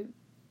a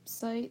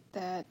site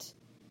that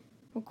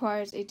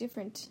requires a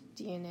different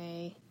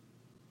DNA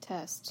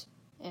test,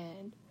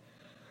 and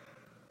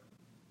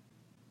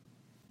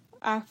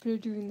after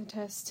doing the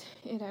test,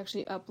 it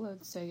actually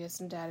uploads to, I guess,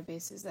 some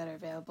databases that are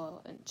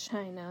available in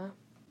China.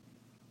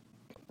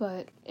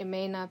 But it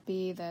may not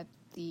be that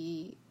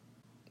the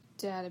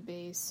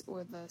database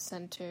or the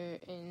center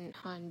in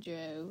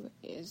Hangzhou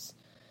is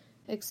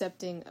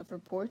accepting of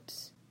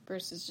reports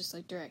versus just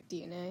like direct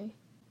DNA.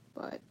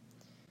 But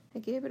I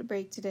gave it a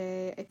break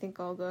today. I think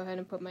I'll go ahead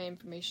and put my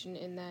information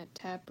in that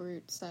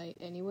Taproot site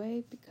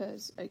anyway,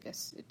 because I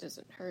guess it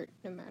doesn't hurt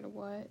no matter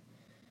what.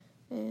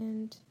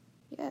 And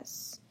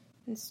yes,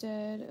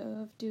 instead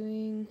of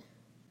doing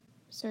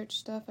search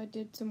stuff, I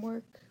did some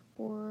work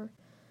for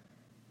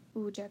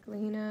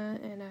Jacquelina,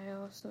 and I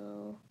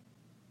also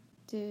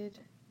did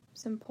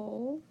some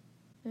poll,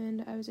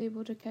 and I was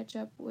able to catch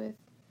up with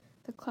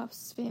the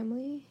Clough's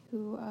family,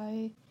 who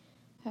I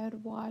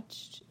had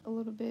watched a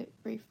little bit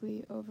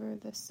briefly over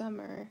the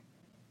summer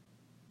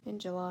in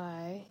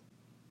July,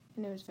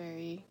 and it was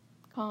very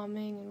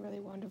calming and really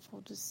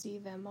wonderful to see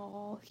them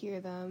all, hear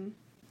them,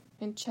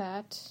 and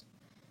chat,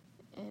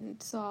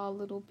 and saw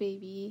little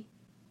baby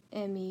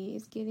Emmy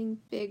is getting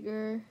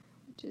bigger,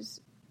 which is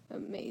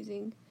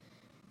amazing.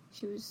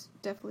 She was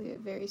definitely a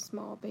very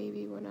small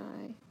baby when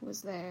I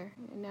was there,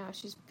 and now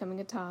she's becoming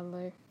a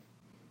toddler,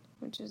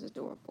 which is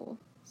adorable.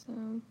 So,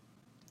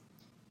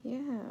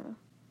 yeah,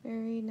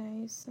 very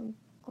nice. I'm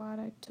glad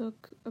I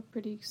took a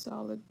pretty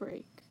solid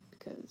break,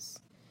 because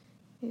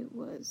it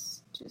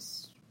was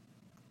just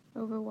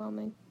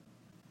overwhelming.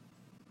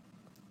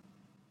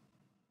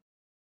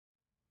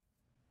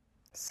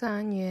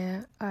 3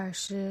月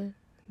26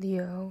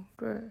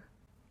日,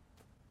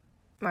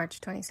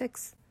 March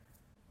 26th.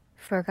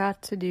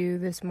 Forgot to do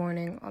this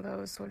morning, although it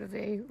was sort of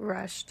a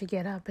rush to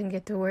get up and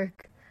get to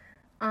work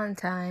on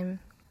time.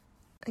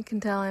 I can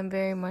tell I'm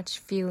very much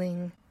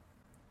feeling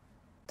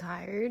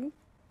tired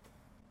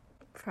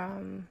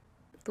from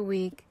the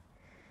week,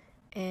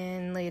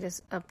 and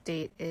latest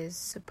update is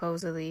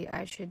supposedly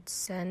I should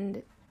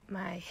send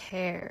my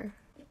hair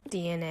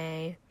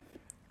DNA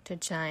to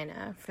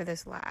China for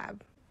this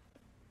lab,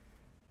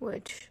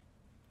 which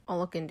I'll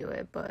look into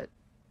it, but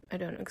I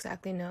don't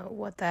exactly know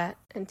what that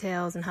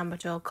entails and how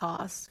much it'll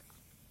cost.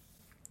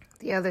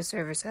 The other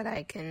service that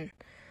I can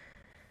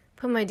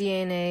put my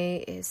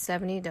DNA is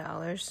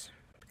 $70,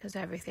 because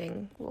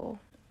everything will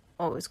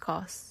always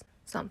cost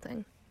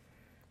something.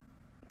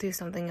 Do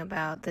something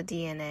about the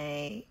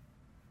DNA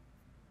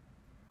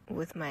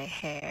with my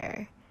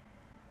hair.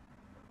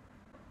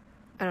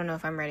 I don't know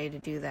if I'm ready to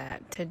do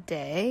that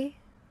today.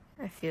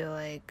 I feel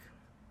like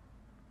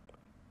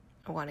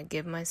I want to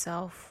give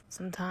myself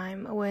some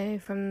time away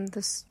from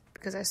this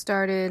because I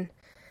started,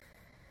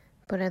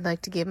 but I'd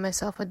like to give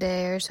myself a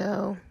day or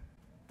so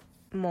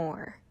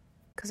more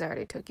because I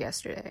already took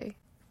yesterday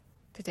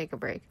to take a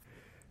break.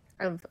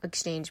 I've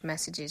exchanged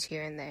messages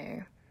here and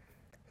there.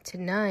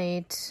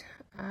 Tonight,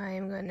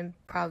 I'm going to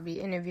probably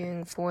be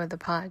interviewing for the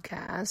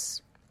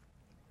podcast.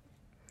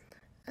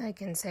 I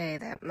can say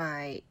that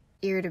my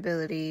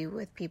irritability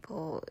with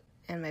people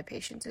and my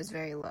patience is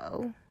very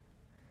low,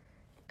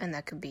 and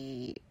that could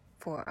be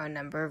for a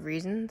number of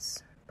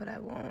reasons, but I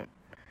won't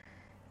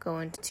go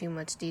into too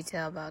much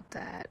detail about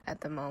that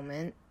at the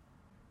moment.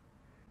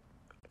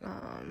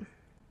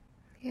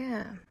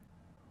 Yeah,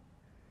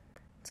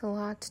 it's a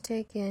lot to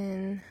take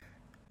in.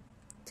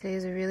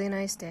 Today's a really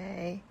nice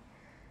day,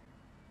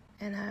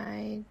 and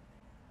I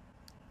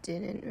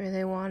didn't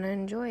really want to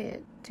enjoy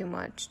it too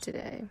much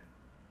today.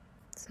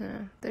 So,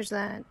 there's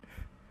that.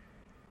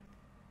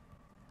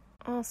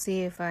 I'll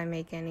see if I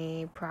make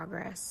any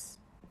progress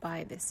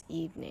by this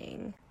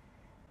evening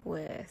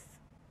with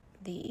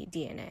the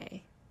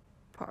DNA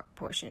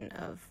portion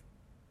of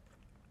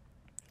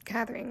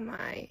gathering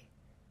my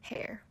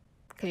hair.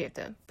 Because you have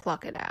to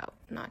pluck it out,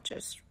 not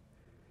just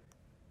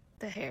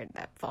the hair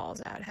that falls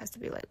out. It has to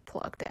be, like,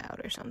 plucked out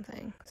or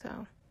something.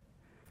 So,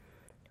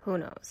 who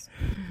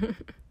knows?3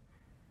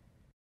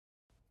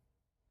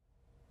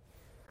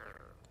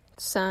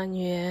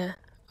月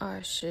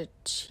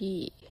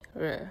27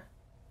日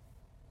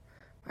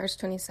March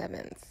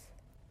 27th.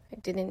 I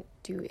didn't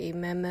do a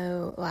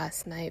memo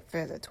last night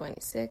for the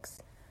 26th.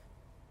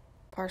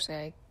 Partially,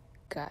 I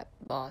got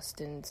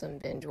lost in some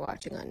binge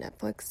watching on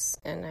Netflix,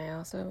 and I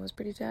also was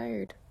pretty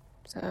tired.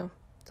 So,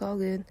 it's all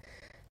good.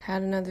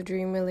 Had another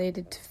dream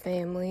related to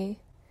family.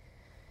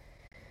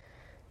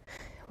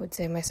 I would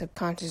say my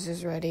subconscious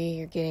is ready.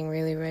 You're getting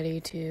really ready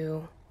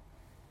to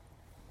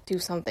do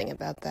something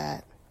about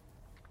that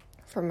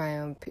for my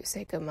own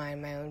sake of my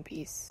own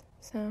peace.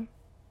 So,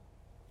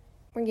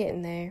 we're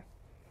getting there.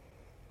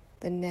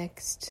 The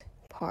next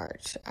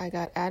part, I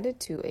got added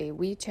to a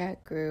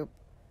WeChat group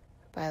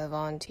by the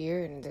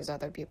volunteer, and there's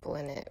other people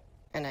in it.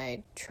 And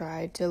I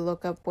tried to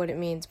look up what it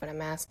means, but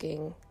I'm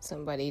asking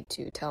somebody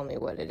to tell me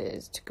what it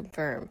is to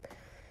confirm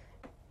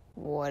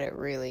what it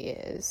really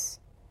is.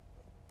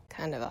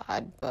 Kind of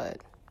odd,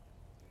 but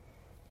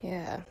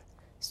yeah.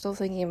 Still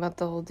thinking about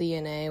the whole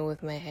DNA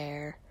with my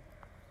hair.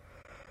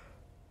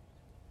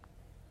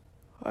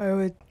 I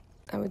would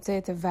say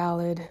it's a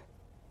valid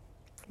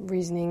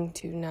reasoning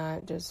to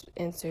not just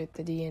insert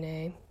the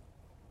DNA,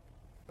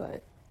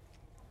 but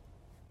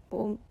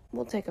we'll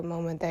take a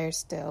moment there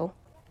still.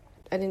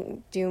 I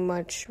didn't do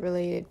much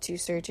related to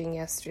searching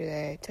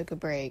yesterday. I took a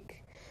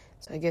break,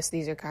 so I guess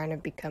these are kind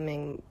of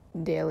becoming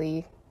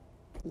daily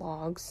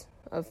logs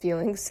of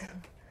feelings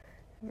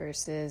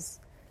versus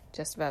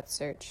just about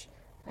search.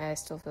 I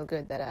still feel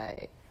good that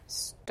I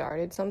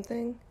started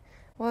something.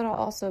 Well,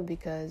 also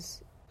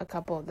because a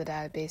couple of the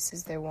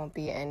databases, there won't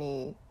be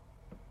any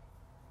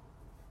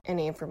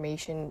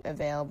information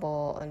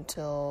available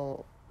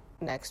until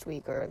next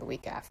week or the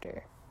week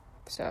after.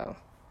 So,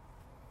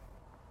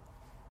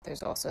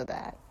 there's also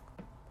that.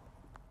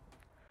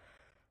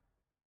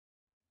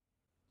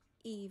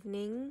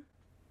 Evening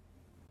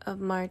of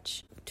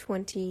March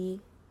 27th.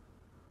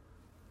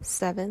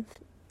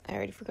 I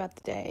already forgot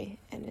the day,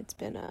 and it's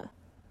been a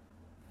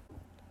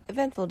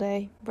eventful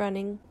day.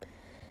 Running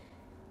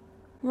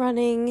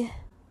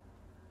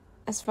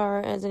as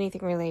far as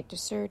anything related to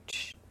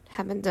search.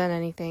 Haven't done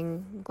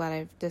anything. I'm glad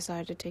I've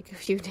decided to take a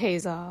few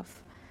days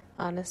off,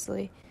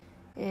 honestly.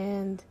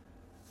 And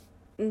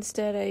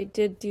instead, I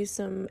did do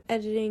some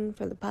editing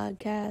for the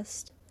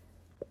podcast.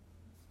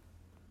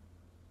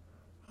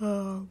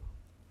 What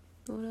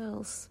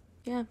else?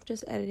 Yeah,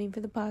 just editing for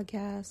the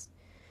podcast.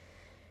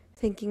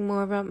 Thinking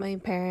more about my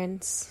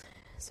parents.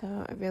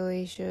 So I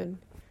really should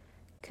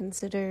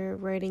consider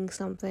writing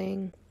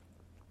something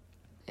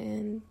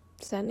and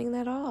sending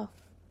that off.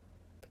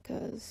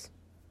 Because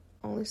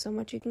only so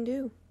much you can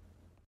do.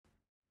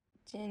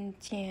 今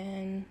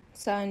天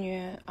3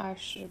月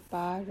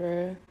28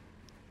日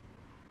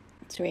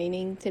It's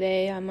raining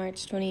today on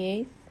March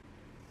 28th.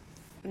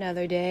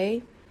 Another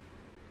day.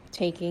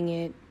 Taking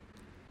it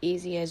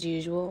easy as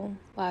usual.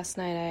 Last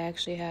night I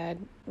actually had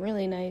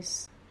really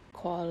nice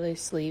quality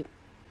sleep.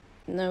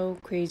 No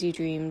crazy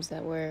dreams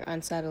that were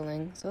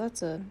unsettling, so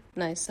that's a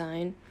nice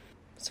sign.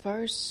 As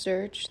far as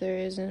search, there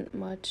isn't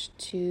much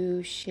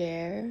to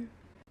share.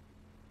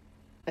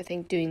 I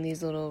think doing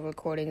these little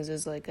recordings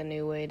is like a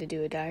new way to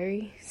do a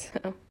diary,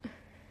 so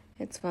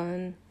it's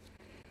fun.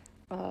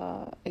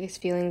 I guess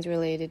feelings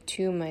related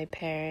to my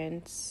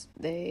parents,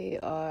 they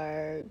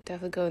are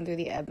definitely going through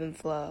the ebb and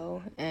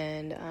flow,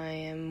 and I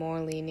am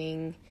more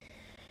leaning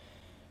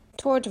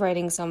towards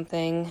writing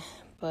something,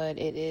 but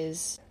it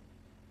is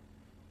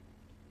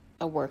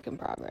a work in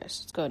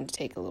progress. It's going to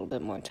take a little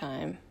bit more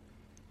time,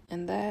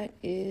 and that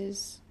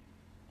is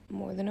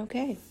more than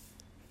okay.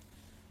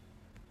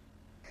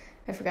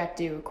 I forgot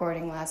to do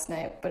recording last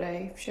night, but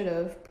I should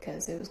have,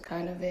 because it was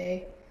kind of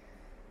a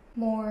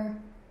more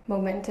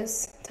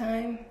momentous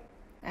time.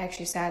 I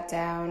actually sat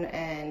down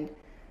and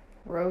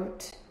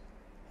wrote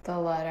the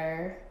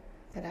letter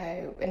that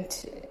I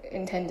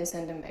intend to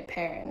send to my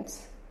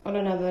parents. On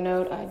another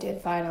note, I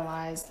did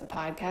finalize the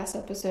podcast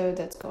episode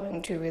that's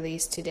going to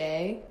release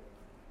today,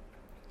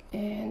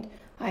 and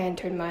I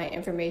entered my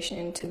information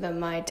into the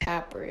My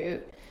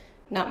Taproot,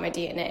 not my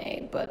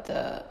DNA, but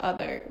the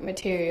other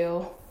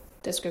material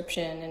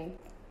description and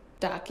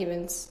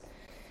documents.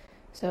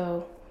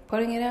 So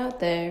putting it out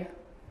there,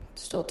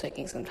 still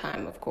taking some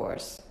time, of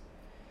course.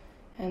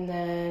 And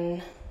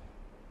then,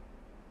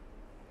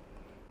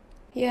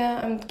 yeah,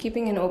 I'm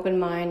keeping an open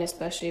mind,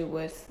 especially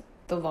with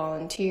the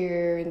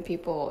volunteer and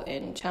people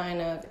in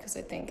China, because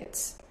I think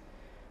it's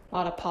a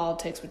lot of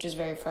politics, which is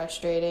very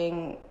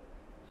frustrating.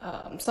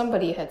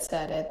 Somebody had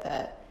said it,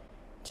 that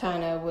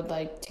China would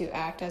like to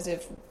act as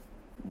if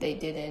they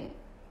didn't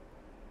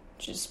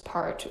just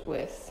part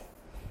with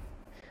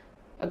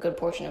a good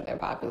portion of their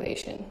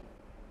population,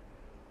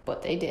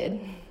 but they did,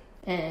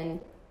 and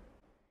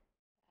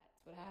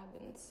that's what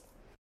happens.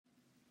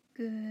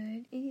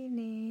 Good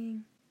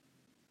evening.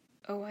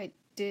 Oh, I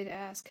did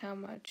ask how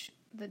much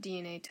the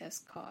DNA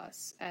test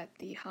costs at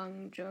the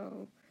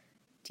Hangzhou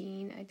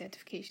Gene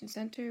Identification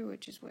Center,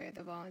 which is where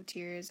the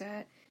volunteer is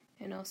at,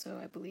 and also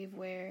I believe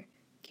where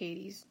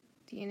Katie's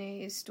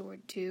DNA is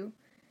stored too,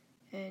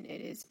 and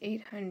it is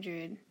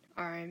 800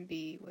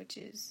 RMB, which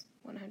is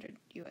 $100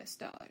 US.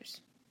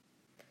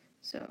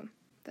 So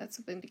that's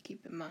something to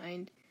keep in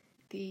mind.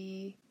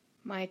 The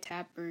My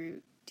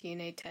Taproot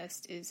DNA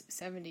test is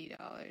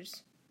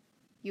 $70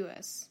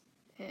 US,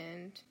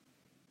 and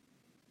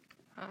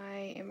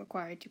I am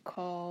required to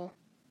call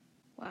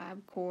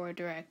LabCorp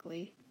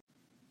directly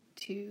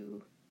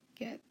to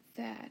get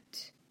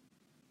that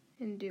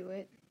and do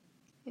it.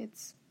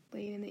 It's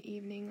late in the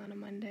evening on a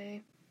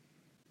Monday.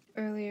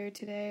 Earlier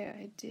today,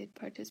 I did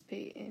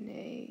participate in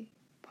a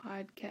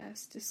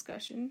podcast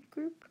discussion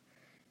group,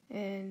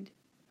 and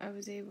I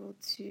was able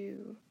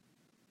to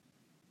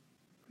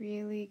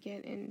really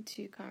get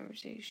into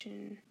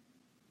conversation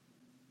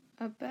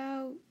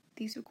about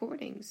these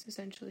recordings,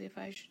 essentially, if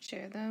I should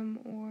share them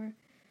or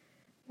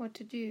what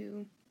to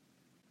do.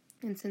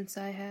 And since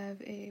I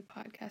have a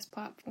podcast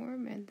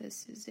platform, and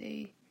this is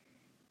a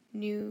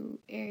new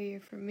area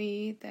for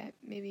me that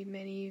maybe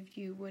many of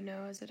you would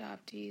know as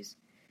adoptees,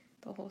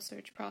 the whole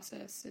search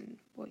process and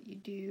what you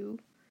do,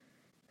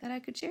 that I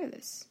could share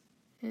this.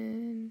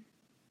 And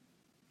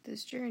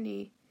this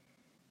journey,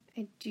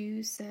 I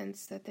do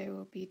sense that there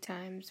will be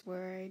times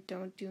where I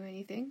don't do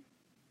anything.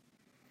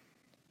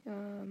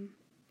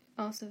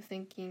 Also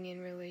thinking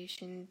in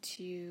relation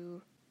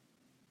to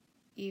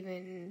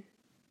even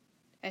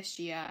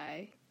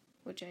SGI,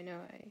 which I know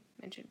I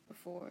mentioned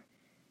before.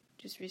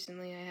 Just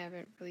recently I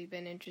haven't really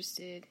been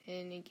interested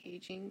in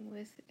engaging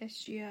with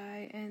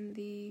SGI and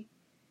the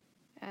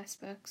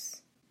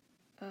aspects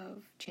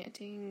of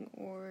chanting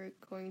or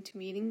going to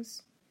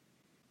meetings.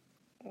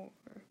 Or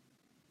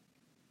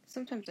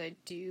sometimes I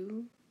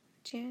do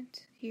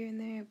chant here and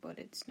there, but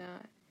it's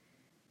not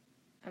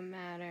a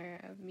matter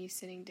of me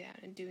sitting down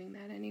and doing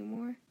that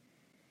anymore.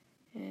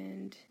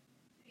 And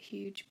a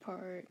huge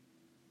part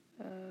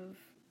of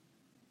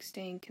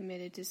staying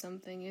committed to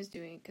something is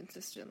doing it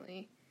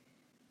consistently.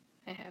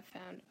 I have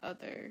found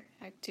other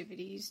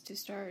activities to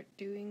start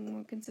doing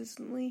more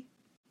consistently,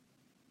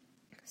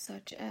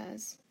 such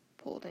as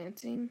pole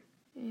dancing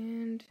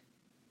and,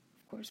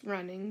 of course,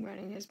 running.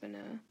 Running has been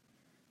a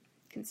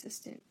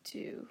consistent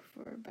too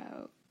for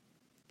about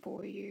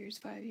 5 years.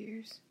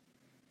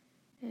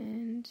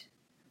 And,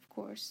 of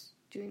course,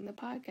 doing the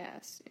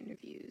podcast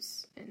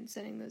interviews and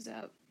setting those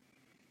up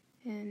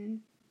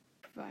and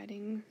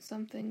providing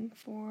something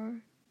for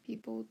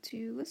people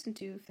to listen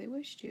to if they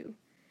wish to.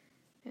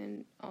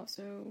 And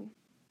also,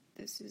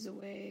 this is a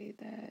way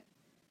that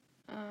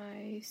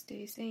I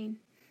stay sane.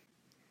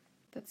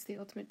 That's the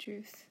ultimate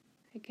truth.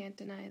 I can't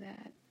deny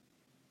that.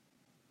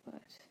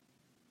 But,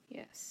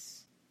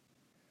 yes.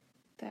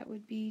 That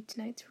would be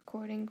tonight's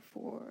recording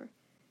for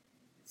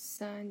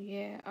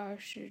Sanye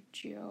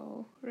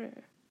Arshijio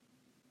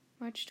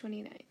March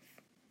 29th.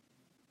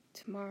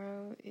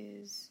 Tomorrow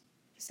is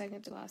the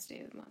second to last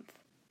day of the month.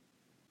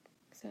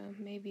 So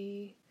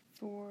maybe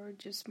for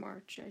just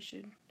March I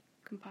should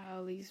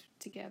compile these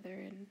together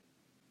and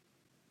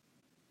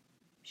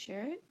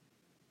share it.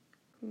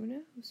 Who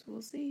knows?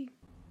 We'll see.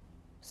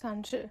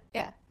 Sanshi.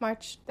 Yeah,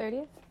 March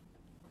 30th.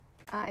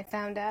 I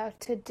found out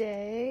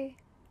today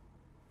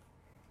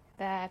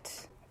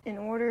that in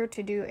order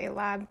to do a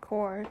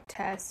LabCorp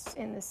test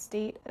in the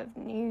state of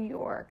New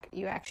York,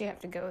 you actually have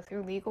to go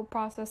through legal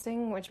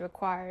processing, which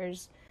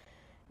requires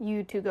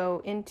you to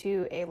go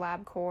into a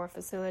LabCorp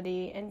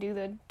facility and do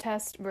the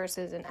test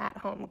versus an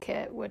at-home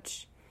kit,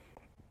 which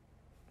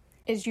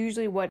is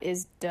usually what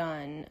is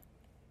done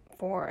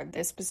for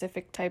this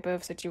specific type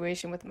of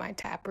situation with My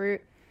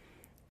Taproot.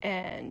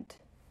 And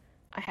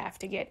I have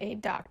to get a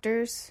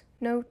doctor's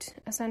note,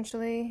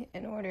 essentially,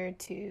 in order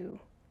to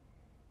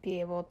be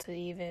able to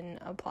even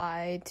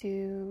apply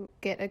to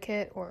get a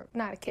kit, or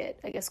not a kit,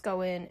 I guess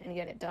go in and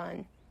get it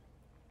done.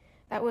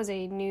 that was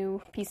a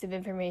new piece of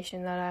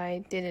information that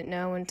I didn't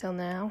know until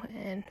now,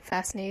 and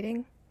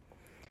fascinating.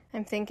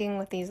 I'm thinking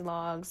with these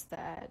logs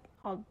that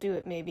I'll do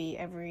it maybe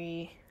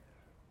I'd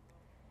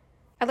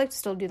like to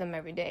still do them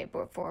every day,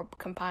 but for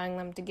compiling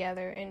them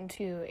together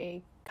into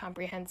a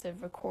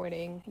comprehensive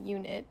recording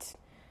unit.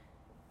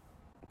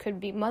 Could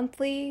be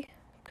monthly,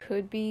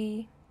 could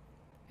be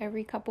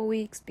every couple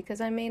weeks, because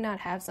I may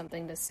not have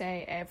something to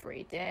say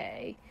every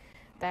day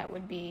that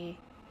would be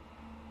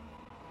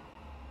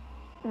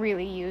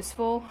really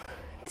useful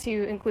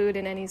to include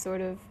in any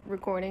sort of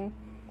recording.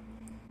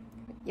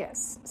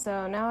 Yes,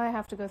 so now I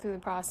have to go through the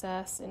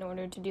process in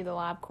order to do the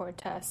LabCorp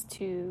test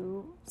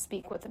to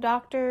speak with the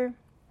doctor,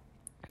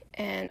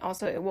 and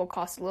also it will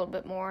cost a little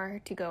bit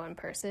more to go in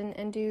person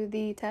and do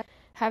the test.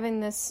 Having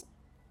this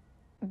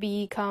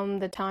become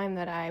the time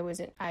that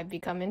I've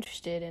become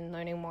interested in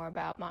learning more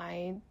about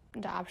my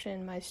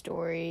adoption, my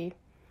story,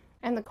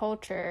 and the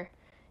culture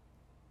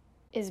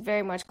is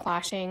very much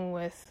clashing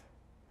with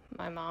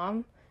my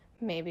mom.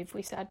 Maybe if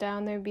we sat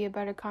down there'd be a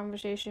better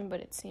conversation, but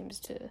it seems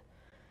to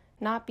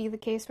not be the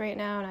case right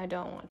now, and I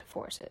don't want to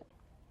force it.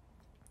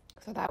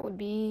 So that would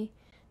be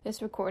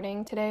this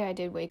recording today. I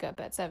did wake up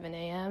at 7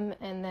 a.m.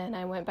 and then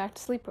I went back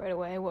to sleep right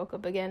away. I woke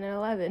up again at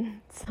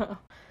 11. So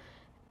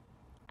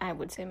I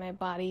would say my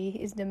body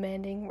is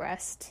demanding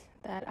rest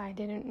that I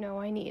didn't know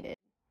I needed.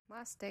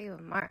 Last day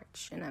of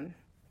March, and I'm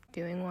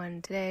doing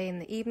one today in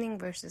the evening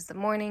versus the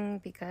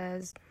morning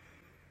because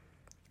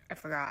I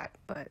forgot,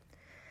 but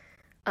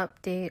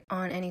update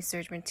on any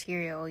search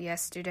material.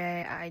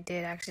 Yesterday, I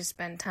did actually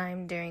spend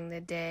time during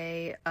the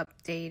day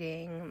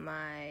updating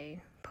my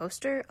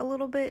poster a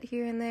little bit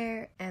here and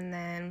there, and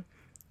then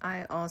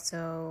I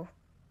also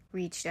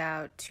reached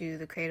out to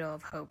the Cradle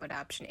of Hope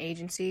Adoption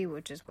Agency,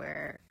 which is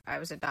where I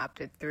was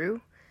adopted through,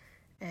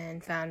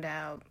 and found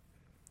out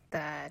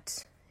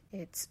that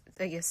it's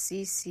like a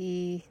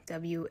CCWA,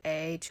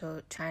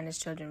 China's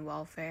Children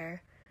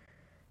Welfare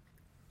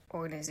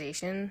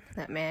organization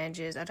that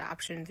manages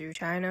adoption through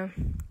China.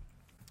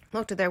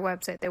 Looked at their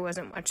website, there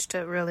wasn't much to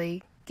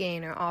really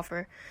gain or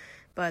offer,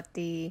 but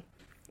the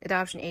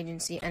adoption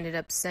agency ended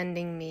up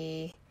sending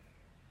me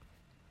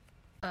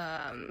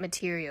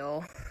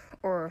material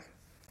or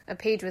a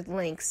page with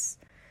links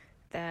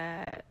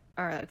that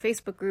are like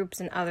Facebook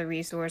groups and other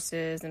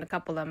resources, and a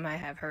couple of them I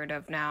have heard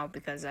of now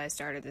because I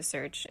started the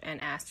search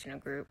and asked in a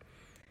group,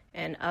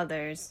 and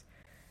others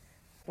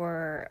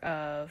were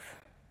of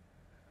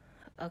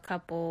a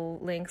couple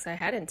links I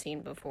hadn't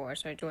seen before.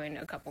 So I joined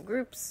a couple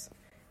groups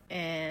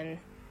and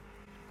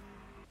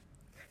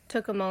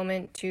took a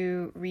moment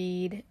to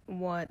read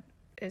what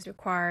is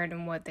required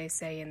and what they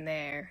say in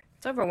there.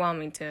 It's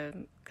overwhelming to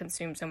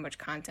consume so much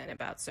content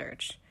about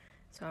search,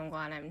 so I'm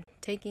glad I'm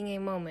taking a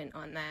moment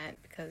on that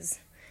because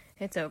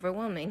it's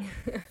overwhelming.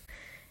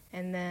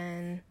 And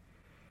then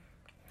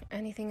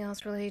anything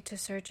else related to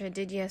search I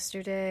did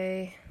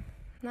yesterday?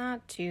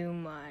 Not too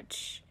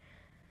much.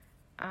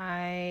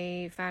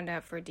 I found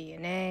out for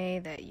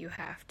DNA that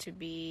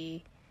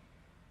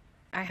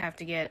I have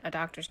to get a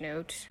doctor's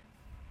note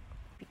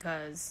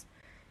because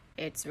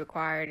it's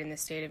required in the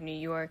state of New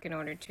York in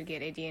order to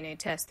get a DNA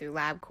test through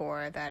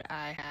LabCorp that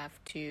I have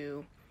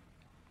to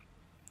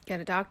get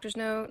a doctor's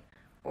note,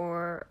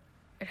 or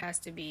it has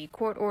to be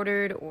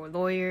court-ordered or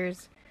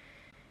lawyers,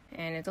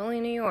 and it's only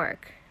New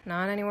York,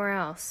 not anywhere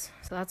else.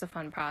 So that's a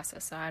fun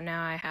process. So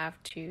now I have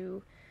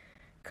to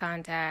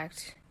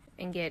contact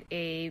and get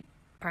a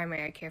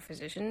primary care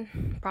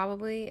physician,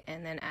 probably,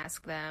 and then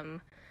ask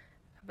them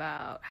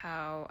about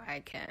how I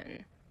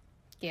can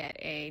get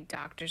a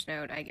doctor's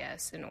note, I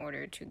guess, in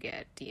order to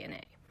get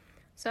DNA.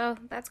 So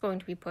that's going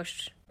to be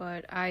pushed,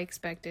 but I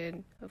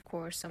expected, of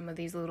course, some of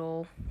these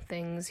little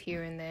things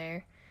here and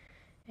there,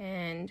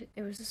 and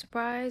it was a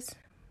surprise,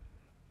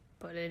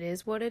 but it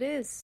is what it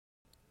is.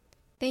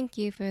 Thank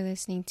you for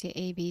listening to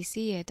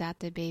ABC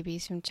Adopted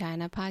Babies from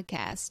China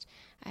podcast.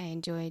 I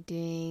enjoyed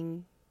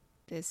doing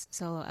this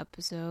solo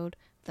episode,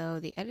 though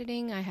the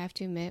editing, I have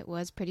to admit,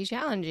 was pretty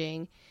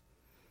challenging.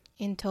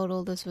 In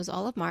total, this was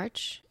all of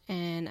March,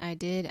 and I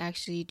did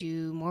actually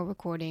do more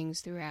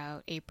recordings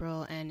throughout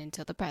April and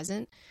until the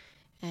present,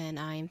 and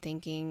I'm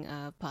thinking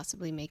of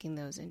possibly making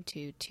those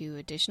into 2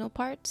 additional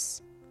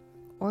parts,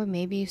 or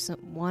maybe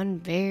one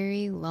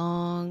very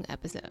long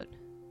episode,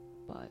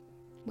 but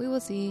we will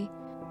see.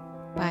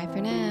 Bye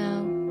for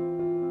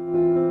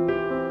now.